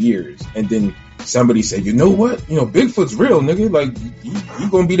last 2 years. And then somebody said, you know what? Bigfoot's real, nigga. Like, you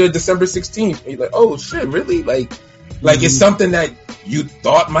gonna be there December 16th. And you're like, oh shit, really? Like it's something that you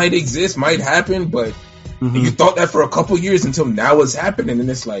thought might exist, might happen, but you thought that for a couple years until now it's happening. And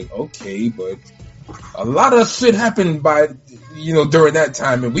it's like, okay, but a lot of shit happened during that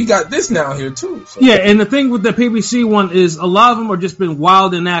time, and we got this now here too. So. Yeah, and the thing with the PBC one is a lot of them are just been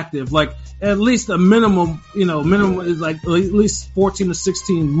wild and active. Like at least a minimum is like at least 14 to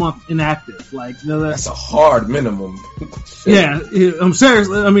 16 month inactive. Like, that's a hard minimum. Yeah, I'm serious.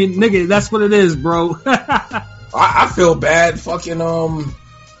 I mean, nigga, that's what it is, bro. I feel bad fucking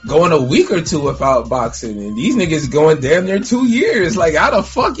going a week or two without boxing, and these niggas going damn near 2 years. Like, how the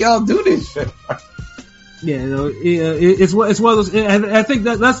fuck y'all do this shit? Yeah, it's one of those. I think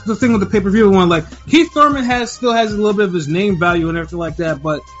that's the thing with the pay-per-view one. Like, Keith Thurman still has a little bit of his name value and everything like that,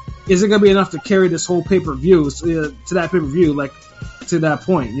 but is it going to be enough to carry this whole pay-per-view to that pay-per-view, like, to that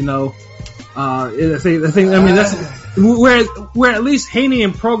point, I mean, that's where at least Haney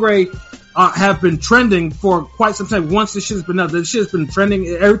and Prograis have been trending for quite some time. Once this shit has been out, this shit has been trending.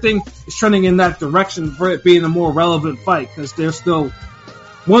 Everything is trending in that direction for it being a more relevant fight, because they're still,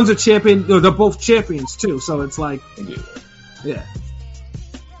 one's a champion, they're both champions too. So it's like, yeah.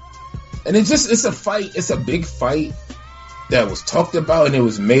 And it's a fight. It's a big fight that was talked about, and it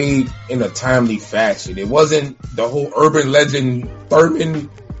was made in a timely fashion. It wasn't the whole urban legend Thurman,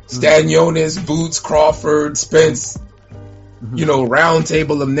 Stanionis, Boots, Crawford, Spence, round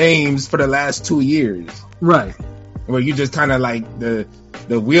table of names for the last 2 years. Right. Where you just kind of like the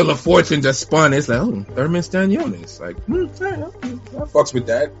wheel of fortune just spun. It's like, oh, Thurman, Stanionis. Like, I fucks with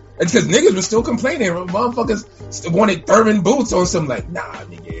that. It's because niggas were still complaining. Motherfuckers wanted Thurman Boots on some, like, nah,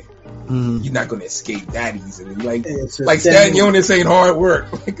 nigga. You're not gonna escape that easily. Like Stanionis ain't hard work.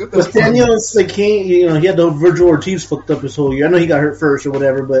 But Stanionis, like, he had the Virgil Ortiz fucked up his whole year. I know he got hurt first or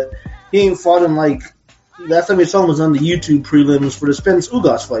whatever, but he ain't fought in like. Last time we saw him was on the YouTube prelims for the Spence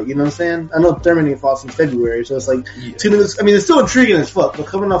Ugas fight. You know what I'm saying? I know Thurman ain't fought since February, so it's like 2 minutes. I mean, it's still intriguing as fuck. But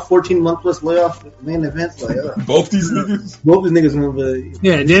coming off 14-month plus layoff main events, like both these niggas.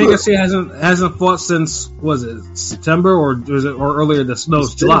 Yeah, Danny Garcia hasn't fought since, was it September or earlier this? No,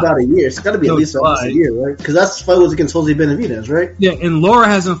 it's July. About a year. It's got to be at least almost a year, right? Because that fight was against Jose Benavidez, right? Yeah, and Laura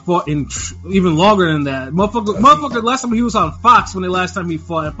hasn't fought in even longer than that. Motherfucker, last time he was on Fox when the last time he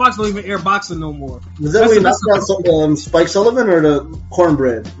fought, and Fox don't even air boxing no more. Was that when he knocked out Spike Sullivan or the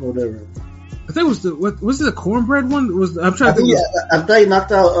Cornbread or whatever? I think it was was it the Cornbread one? I'm trying to think. I thought he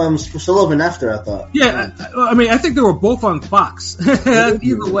knocked out Sullivan after. I thought. Yeah, I mean, I think they were both on Fox.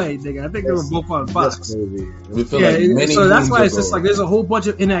 Either way, nigga, I think they were both on Fox. So that's why it's just like there's a whole bunch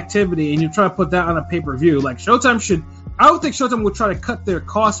of inactivity, and you try to put that on a pay-per-view. Like Showtime should. I would think Showtime would try to cut their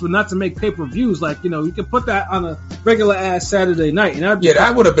costs, but not to make pay-per-views. Like, you can put that on a regular ass Saturday night. And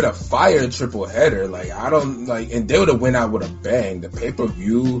that would have been a fire triple header. Like, and they would have went out with a bang. The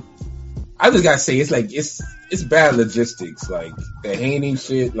pay-per-view, I just gotta say, it's like it's bad logistics. Like the Haney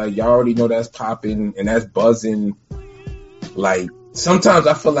shit, like y'all already know that's popping and that's buzzing. Like sometimes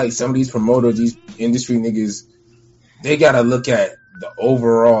I feel like some of these promoters, these industry niggas, they gotta look at the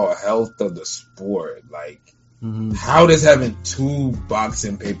overall health of the sport. Like, how does having 2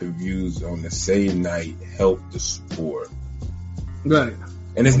 boxing pay-per-views on the same night help the sport? Right.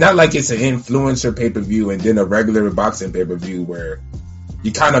 And it's not like it's an influencer pay-per-view and then a regular boxing pay-per-view where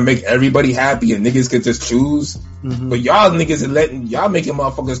you kind of make everybody happy and niggas can just choose. But y'all niggas are y'all making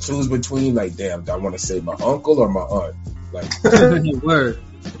motherfuckers choose between, like, damn, do I want to save my uncle or my aunt? Like, word.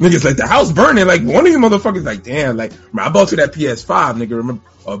 Niggas like the house burning. Like one of you motherfuckers like, damn, like I bought you that PS5, nigga. Remember?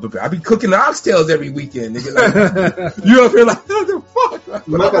 But I be cooking the oxtails every weekend, nigga. Like, you up here like, what the fuck?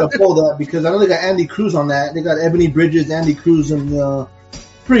 I'm not gonna pull that because I know they got Andy Cruz on that. They got Ebony Bridges, Andy Cruz, and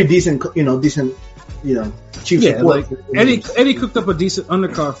pretty decent, chief support. Like Eddie cooked up a decent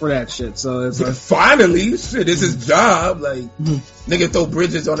undercard for that shit. So it's like, finally, shit, it's his job. Like, nigga throw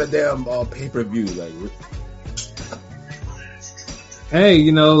Bridges on a damn pay-per-view, like. Hey,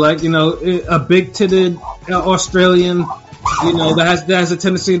 a big-titted Australian, that has a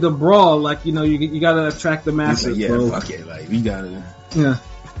tendency to brawl. Like, you gotta attract the masses. Yeah, bro. Fuck it. Like, we gotta. Yeah.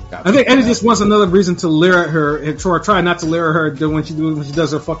 I think Eddie just wants another reason to leer at her, or try not to leer at her when she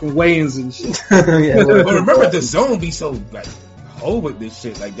does her fucking weigh-ins and shit. But remember, the zone be so like with this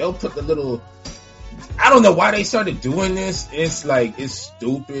shit. Like they'll put the little. I don't know why they started doing this. It's like it's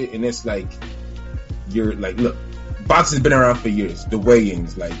stupid, and it's like you're like, look, boxing's been around for years. The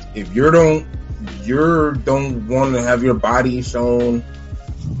weigh-ins, like if you don't want to have your body shown,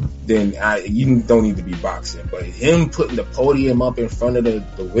 then you don't need to be boxing. But him putting the podium up in front of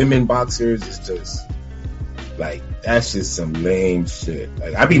the women boxers is just like, that's just some lame shit.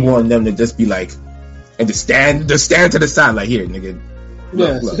 Like I be wanting them to just be like, and just stand to the side, like, here, nigga.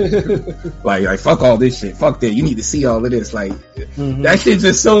 Look. like fuck all this shit. Fuck that. You need to see all of this. Like that shit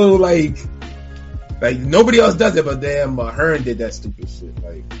just so like Like nobody else does it, but damn, Hearn did that stupid shit.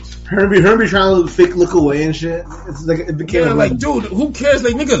 Like Hearn be trying to fake look away and shit. It's like it became like, dude, who cares?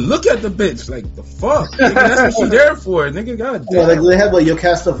 Like, nigga, look at the bitch. Like, the fuck, nigga, that's what she there for, nigga. God damn. Yeah, like they had like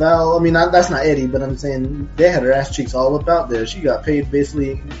Yocasta Val. I mean, that's not Eddie, but I'm saying they had her ass cheeks all up out there. She got paid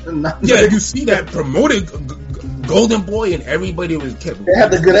basically. Yeah, you see that promoted Golden Boy and everybody was kept. They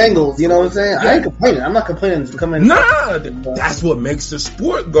had the good angles. You know what I'm saying? Yeah. I ain't complaining. I'm not complaining to come in. Nah, that's what makes the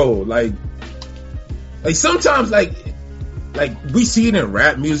sport go. Like sometimes like we see it in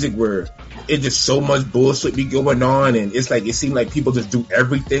rap music where it's just so much bullshit be going on, and it's like it seems like people just do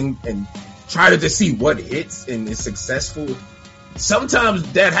everything and try to just see what hits and is successful.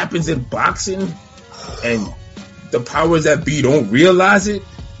 Sometimes that happens in boxing, and the powers that be don't realize it.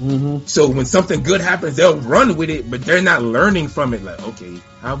 Mm-hmm. So when something good happens, they'll run with it, but they're not learning from it. Like, okay,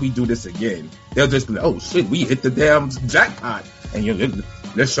 how we do this again? They'll just be like, oh shit, we hit the damn jackpot, and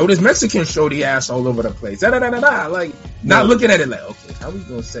let's show this Mexican shorty ass all over the place. Da, da, da, da, da. Like, not looking at it like, okay, how we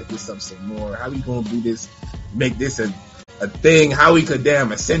gonna set this up some more? How we gonna do this? Make this a thing? How we could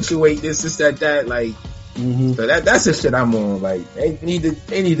damn accentuate this, that. Like, so that's the shit I'm on. Like, they need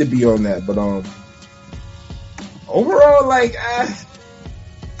to be on that. But overall,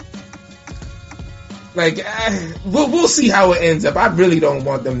 we'll see how it ends up. I really don't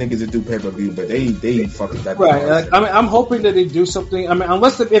want them niggas to do pay-per-view, but they fucking got right. I mean, I'm hoping that they do something. I mean,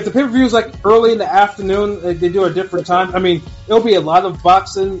 unless if the pay-per-view is like early in the afternoon, they do a different time. I mean, it'll be a lot of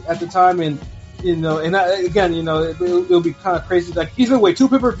boxing at the time, and again, it'll be kind of crazy. Like either way, 2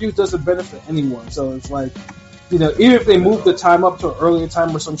 pay-per-views doesn't benefit anyone. So it's like, even if they move the time up to an earlier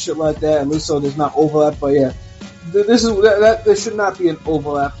time or some shit like that, at least so there's not overlap. But yeah. There should not be an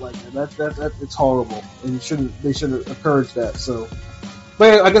overlap like that. That it's horrible, and they shouldn't encourage that. So, but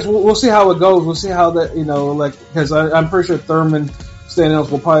yeah, I guess we'll see how it goes. We'll see how that because I'm pretty sure Thurman stand-outs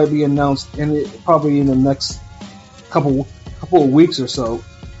will probably be announced probably in the next couple of weeks or so.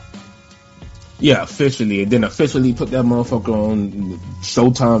 Yeah, officially, and then officially put that motherfucker on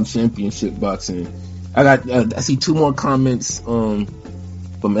Showtime Championship Boxing. I see 2 more comments from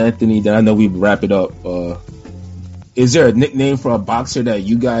Anthony. That I know we wrap it up. Is there a nickname for a boxer that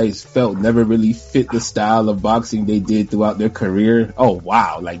you guys felt never really fit the style of boxing they did throughout their career? Oh,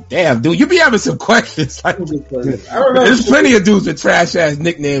 wow. Like, damn, dude, you be having some questions. Like, there's plenty of dudes with trash-ass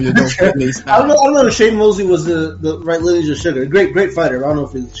nicknames that don't fit their style. I don't know if Shane Mosley was the right lineage of Sugar. Great fighter. I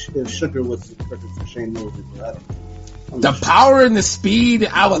don't know if Sugar was the perfect for Shane Mosley, but I don't know. The power and the speed,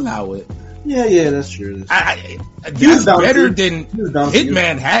 I'll allow it. Yeah, that's true. That's better than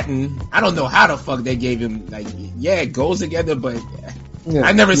Hitman Hatton. I don't know how the fuck they gave him. Like, yeah, it goes together, but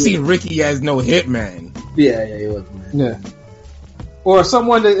I never seen Ricky as no Hitman. Yeah, he was. Yeah. Or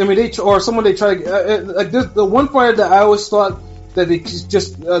someone that they try like this, the one fighter that I always thought that they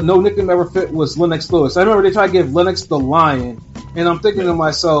just no nickname ever fit was Lennox Lewis. I remember they tried to give Lennox the Lion, and I'm thinking to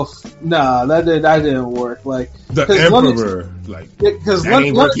myself, nah, that didn't work. Like the Emperor, that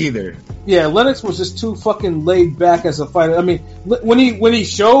ain't work either. Yeah, Lennox was just too fucking laid back as a fighter. I mean, when he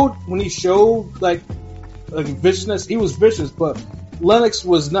showed like viciousness, he was vicious, but Lennox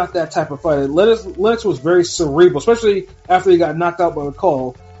was not that type of fighter. Lennox was very cerebral, especially after he got knocked out by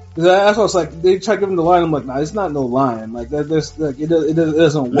McCall. That's why I was like, they tried to give him the Lion. I'm like, nah, it's not no Lion. Like that, it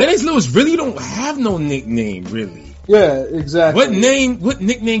doesn't work. Lennox Lewis really don't have no nickname, really. Yeah, exactly. What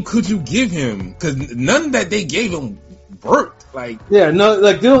nickname could you give him? Because none that they gave him worked. Like, yeah, no,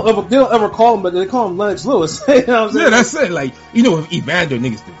 like they don't ever call him, but they call him Lennox Lewis. You know what I'm saying? Yeah, that's it. Like, with Evander,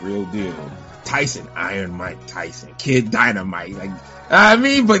 niggas the real deal. Tyson, Iron Mike Tyson, Kid Dynamite. Like, I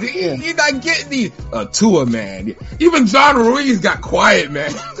mean, but you're not getting these. Tua, man. Even John Ruiz got quiet,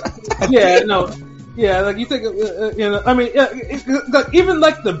 man. Yeah, no. Yeah, like you think, I mean, even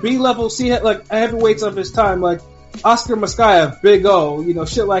like the B-level, like heavyweights of his time, like Oscar Maskaya, Big O,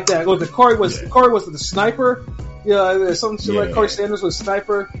 shit like that. Corey was the sniper. Yeah, some shit like Corey Sanders was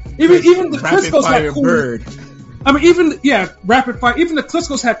sniper. Even the Klitschko's had cool. Bird. I mean, Rapid Fire. Even the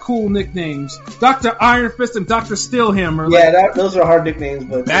Klitschko's had cool nicknames. Dr. Iron Fist and Dr. Steelhammer. Yeah, those are hard nicknames,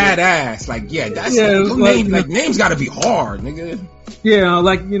 but badass. Like, that's names got to be hard, nigga. Yeah,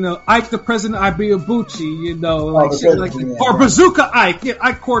 like Ike the President Ibiabuchi, like shit like that. Or Bazooka Ike,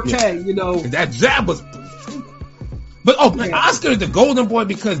 Ike Cortez, That jab was. But Oscar is the golden boy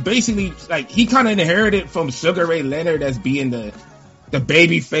because basically, like, he kind of inherited from Sugar Ray Leonard as being the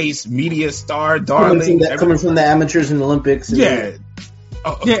babyface media star, darling, coming from the amateurs in the Olympics. And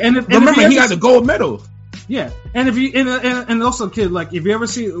remember he got the gold medal. Yeah, and if you and also, kid, like if you ever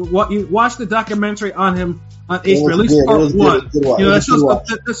watch the documentary on him on HBO, at least part 1,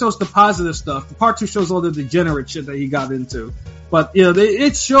 that shows the positive stuff. Part 2 shows all the degenerate shit that he got into. But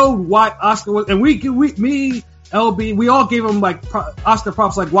it showed why Oscar was, and me, LB, we all gave him like Oscar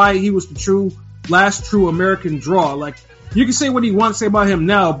props, like why he was the last true American draw. Like you can say what you want to say about him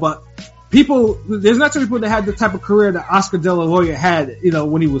now, but there's not too many people that had the type of career that Oscar De La Hoya had,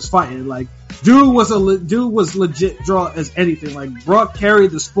 when he was fighting. Like dude was legit draw as anything. Like Brock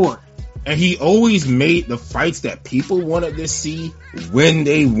carried the sport. And he always made the fights that people wanted to see when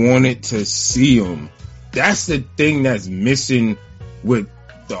they wanted to see them. That's the thing that's missing with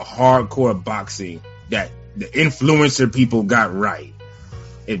the hardcore boxing that the influencer people got right.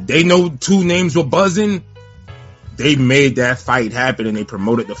 If they know two names were buzzing, they made that fight happen and they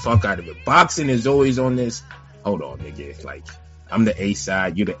promoted the fuck out of it. Boxing is always on this, hold on, nigga, like, I'm the A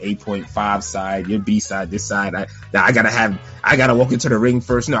side, you're the 8.5 side, you're B side, this side. I gotta walk into the ring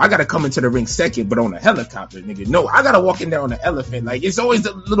first. No, I gotta come into the ring second, but on a helicopter, nigga. No, I gotta walk in there on an elephant. Like, it's always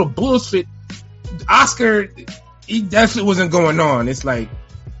a little bullshit. Oscar, that shit wasn't going on. It's like,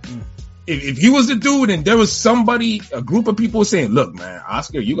 if he was the dude and there was a group of people saying, look, man,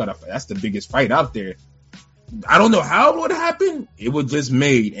 Oscar, that's the biggest fight out there. I don't know how it would happen. It would just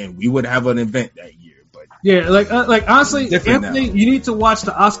made, and we would have an event that year. But yeah, like honestly, Anthony, you need to watch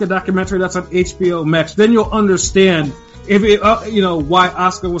the Oscar documentary that's on HBO Max. Then you'll understand why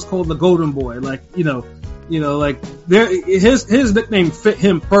Oscar was called the Golden Boy. Like like his nickname fit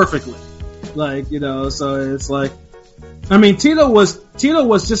him perfectly. Like so it's like, I mean, Tito was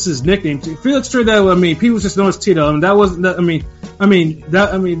just his nickname. Felix Trinidad, people just know as Tito. I mean, that wasn't.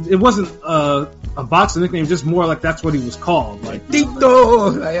 It wasn't a boxing nickname. Just more like that's what he was called. Like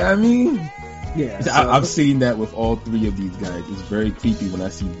Tito. Yeah. So. I've seen that with all three of these guys. It's very creepy when I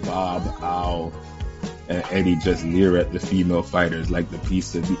see Bob, Al, and Eddie just leer at the female fighters like the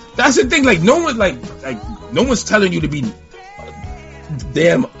piece of. That's the thing. Like no one, like no one's telling you to be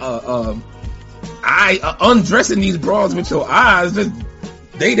damn. Undressing these bras with your eyes, just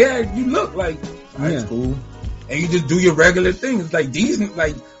they there. You look like that's cool, and you just do your regular things. Like these,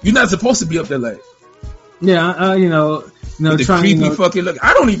 like you're not supposed to be up there. Like the creepy fucking look.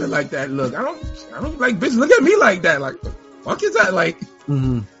 I don't even like that look. I don't like bitch. Look at me like that. Like the fuck is that? Like,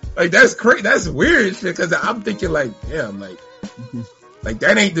 like that's crazy. That's weird shit. Because I'm thinking like, damn, like, like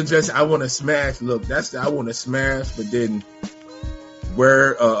that ain't the just I want to smash look. That's the I want to smash, but then.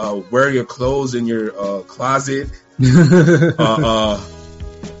 Wear your clothes in your closet, hang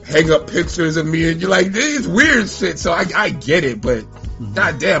up pictures of me, and you're like, this is weird shit. So I get it, but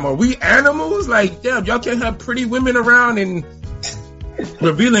goddamn, are we animals? Like, damn, y'all can't have pretty women around and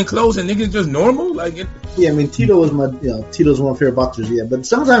revealing clothes and niggas just normal? Like, yeah, I mean, Tito was Tito's one of my favorite boxers. Yeah, but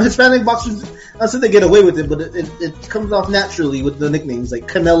sometimes Hispanic boxers, I said they get away with it, but it comes off naturally with the nicknames like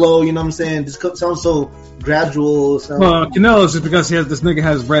Canelo. You know what I'm saying? Just sounds so gradual. Well, Canelo's just because this nigga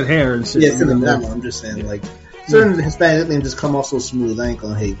has red hair and shit. Yeah, I'm just saying, like certain Hispanic nicknames just come off so smooth. I ain't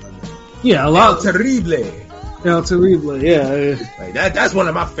gonna hate them. Yeah, a lot. El Terrible, yeah. Like that's one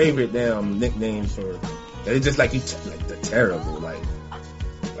of my favorite damn nicknames for. It's just like the terrible, like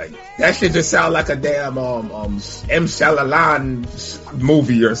that shit just sound like a damn M. Shalalan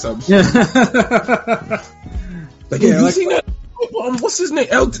movie or something. Like, you seen that? What's his name?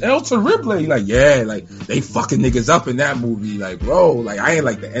 El Terrible. Like, yeah, like they fucking niggas up in that movie. Like, bro, like I ain't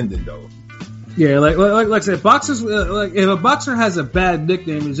like the ending though. Yeah, like I said, boxers. Like if a boxer has a bad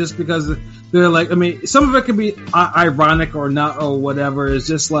nickname, it's just because they're like. I mean, some of it can be ironic or not or whatever. It's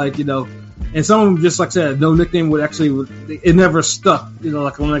just like and some of them, just like I said, no nickname would actually, it never stuck,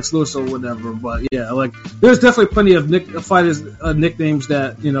 like Lennox Lewis or whatever. But yeah, like there's definitely plenty of fighters nicknames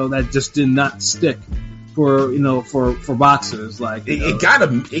that that just did not stick for boxers. Like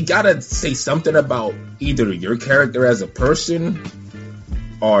it gotta say something about either your character as a person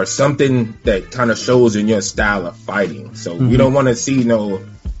or something that kind of shows in your style of fighting. So we don't want to see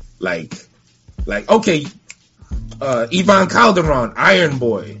like okay. Ivan Calderon, Iron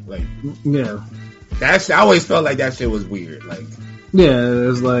Boy, like that shit, I always felt like that shit was weird. Like it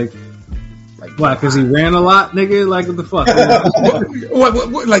was like why? Because he ran a lot, nigga. Like what the fuck?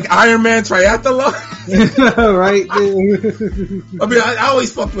 what? Like Iron Man triathlon, right? I mean, I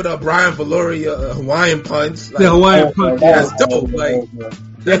always fucked with Brian Valoria, Hawaiian Punch. Like, the Hawaiian Punch, that's dope. Like.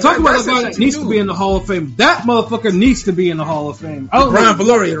 Yeah, talk about a guy that needs to be in the Hall of Fame. That motherfucker needs to be in the Hall of Fame. Brian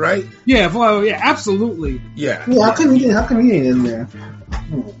Valoria, right? Yeah, absolutely. Yeah. How come he ain't in there?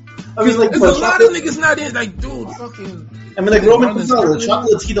 I mean, like, there's a lot of niggas not in. Like, dude, fucking. I mean, like Roman Gonzalez,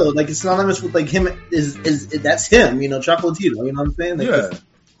 Chocolatito, like it's synonymous with like him. Is that's him? Chocolatito. You know what I'm saying? Like,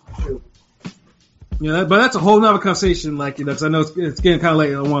 yeah, but that's a whole nother conversation. Like, because I know it's getting kind of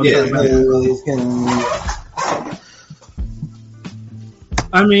late. I want to talk about it.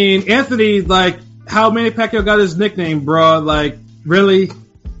 I mean, Anthony, like, how Manny Pacquiao got his nickname, bro. Like, really?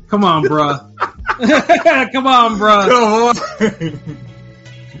 Come on, bro. Come on, bro. Come on.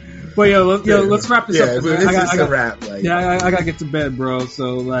 But let's wrap this up. It's a wrap. Like. Yeah, I gotta get to bed, bro.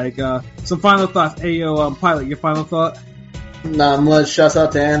 So like, some final thoughts. Hey, yo, Pilot, your final thought? Not much. Shouts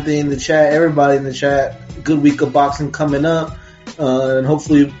out to Anthony in the chat, everybody in the chat. Good week of boxing coming up, and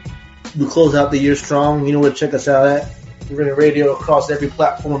hopefully we close out the year strong. You know where to check us out at. We're in radio across every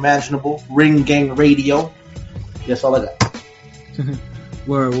platform imaginable. Ring Gang Radio. That's all I got.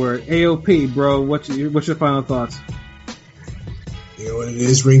 Word. AOP, bro. What's your final thoughts? You know what it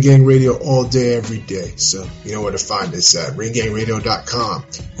is? Ring Gang Radio all day, every day. So you know where to find us at ringgangradio.com,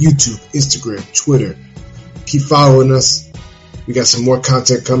 YouTube, Instagram, Twitter. Keep following us. We got some more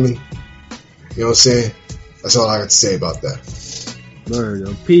content coming. You know what I'm saying? That's all I got to say about that. Word,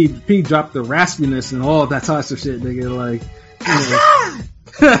 yo. P dropped the raspiness and all that types of shit, nigga. Like,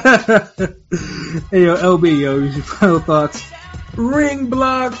 hey, yo, LB, yo, your final thoughts? Ring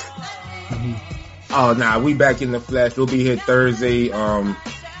block. Oh, nah, we back in the flesh. We'll be here Thursday.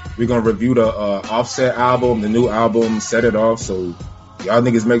 We're gonna review the Offset album, the new album, Set It Off. So y'all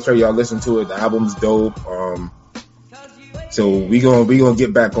niggas make sure y'all listen to it. The album's dope. So we gonna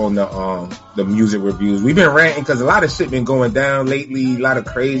get back on the music reviews. We've been ranting because a lot of shit been going down lately. A lot of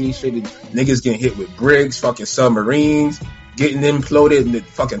crazy shit. Niggas getting hit with bricks, fucking submarines getting imploded, and the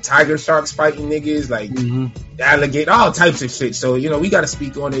fucking tiger sharks fighting niggas, like alligator, all types of shit. So we gotta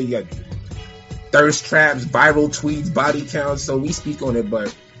speak on it. You got thirst traps, viral tweets, body counts. So we speak on it,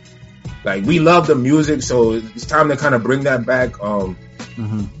 but like we love the music, so it's time to kind of bring that back.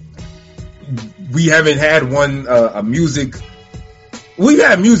 We haven't had one a music. We've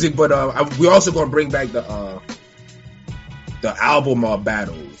had music, but we're also gonna bring back the album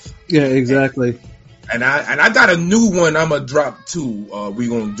battles. Yeah, exactly. And I got a new one I'm gonna drop too. We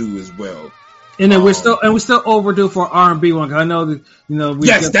gonna do as well. And then we're still overdue for R&B one. Cause I know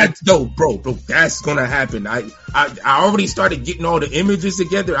that that's dope, bro. That's gonna happen. I already started getting all the images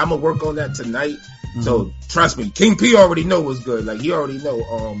together. I'm gonna work on that tonight. So trust me, King P already know what's good. Like he already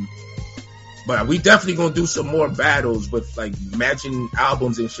know. But we definitely gonna do some more battles with like matching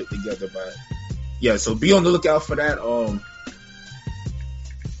albums and shit together. But yeah, so be on the lookout for that.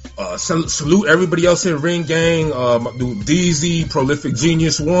 Salute everybody else in Ring Gang. Dude DZ, Prolific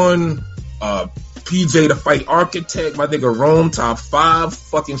Genius 1, PJ the Fight Architect, my nigga Rome, top 5,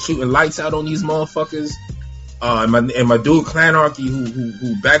 fucking shooting lights out on these motherfuckers. And my dude Clanarchy,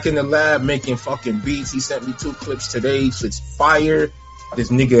 who back in the lab making fucking beats. He sent me 2 clips today. Shit's fire. This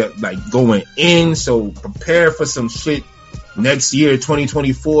nigga like going in. So prepare for some shit next year,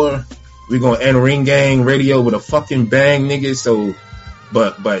 2024. We're gonna end Ring Gang Radio with a fucking bang, nigga. So,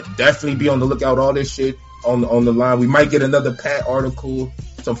 but definitely be on the lookout. All this shit on the line. We might get another Pat article,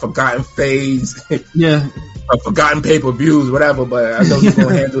 some forgotten fades, forgotten pay-per-views, whatever. But I know he's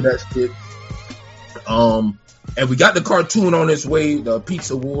gonna handle that shit. And we got the cartoon on its way, the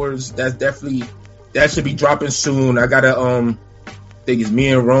Pizza Wars. That should be dropping soon. I gotta I think it's me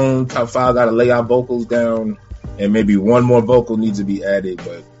and Rome, top 5, gotta lay our vocals down, and maybe one more vocal needs to be added,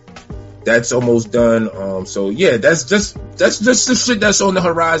 but that's almost done. So yeah, that's just the shit that's on the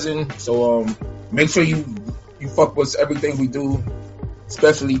horizon. So make sure you fuck with everything we do,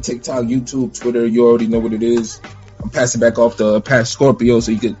 especially TikTok, YouTube, Twitter. You already know what it is. I'm passing back off to Pat Scorpio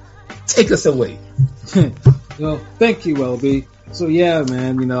so you can take us away. Well, thank you, LB. So yeah,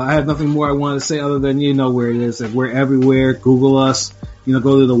 man, I have nothing more I want to say other than where it is. Like, we're everywhere. Google us.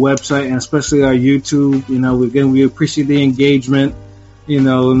 Go to the website, and especially our YouTube. We appreciate the engagement.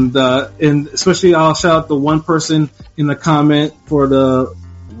 And especially I'll shout out the one person in the comment for the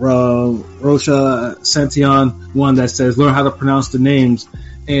Rocha Santillan one that says learn how to pronounce the names.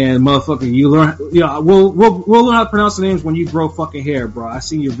 And motherfucker, we'll learn how to pronounce the names when you grow fucking hair, bro. I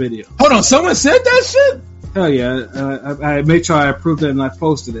seen your video. Hold on, someone said that shit? Hell yeah! I made sure I approved it and I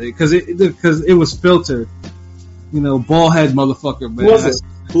posted it because it was filtered. Bald head motherfucker, man.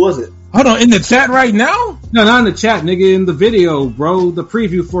 Who was it? Hold on, in the chat right now? No, not in the chat, nigga. In the video, bro. The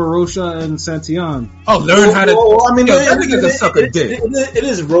preview for Rocha and Santillan. Oh, learn how to. I mean, that nigga's a sucker dick. It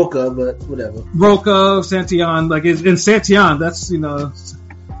is Rocha, but whatever. Rocha, Santillan, like in Santillan. That's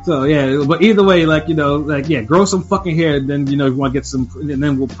So yeah, but either way, grow some fucking hair. Then you want to get some, and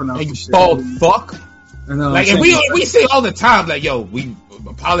then we'll pronounce. You bald fuck. And we say all the time, like, yo, we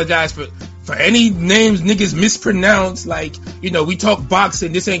apologize for any names niggas mispronounce. Like, we talk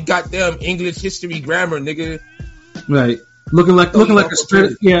boxing. This ain't goddamn English history grammar, nigga. Right. Looking like a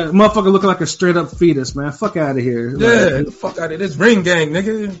straight, motherfucker looking like a straight up fetus, man. Fuck out of here. Yeah, the fuck out of this Ring Gang,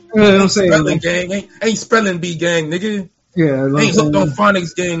 nigga. Yeah, I'm saying. Spelling gang. Ain't spelling bee gang, nigga. Yeah. Ain't hooked on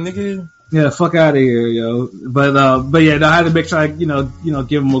phonics gang, nigga. Yeah, fuck out of here, yo. But yeah, I had to make sure I,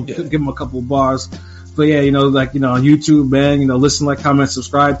 give him a couple of bars. But yeah, on YouTube, man, listen, like, comment,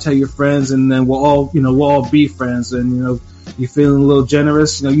 subscribe, tell your friends, and then we'll all be friends. And, you feeling a little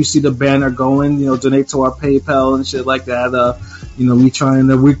generous, you see the banner going, donate to our PayPal and shit like that.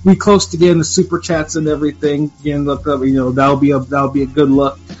 We close to getting the super chats and everything. Again, look up, that'll be a good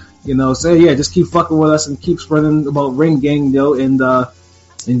look, So yeah, just keep fucking with us and keep spreading about Ring Gang,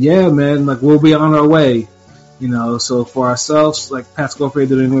 and yeah, man, like, we'll be on our way, So for ourselves, like Pat Scorpio,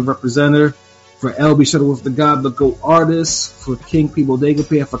 the New England representative, for LB Shuttleworth, the God, the GOAT artist, for King P. Bodega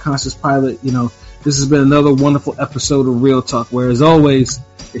P, for Conscious Pilot, this has been another wonderful episode of Real Talk, where as always,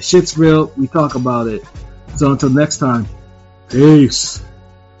 if shit's real, we talk about it. So until next time, peace.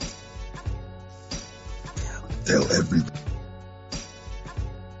 Tell everybody.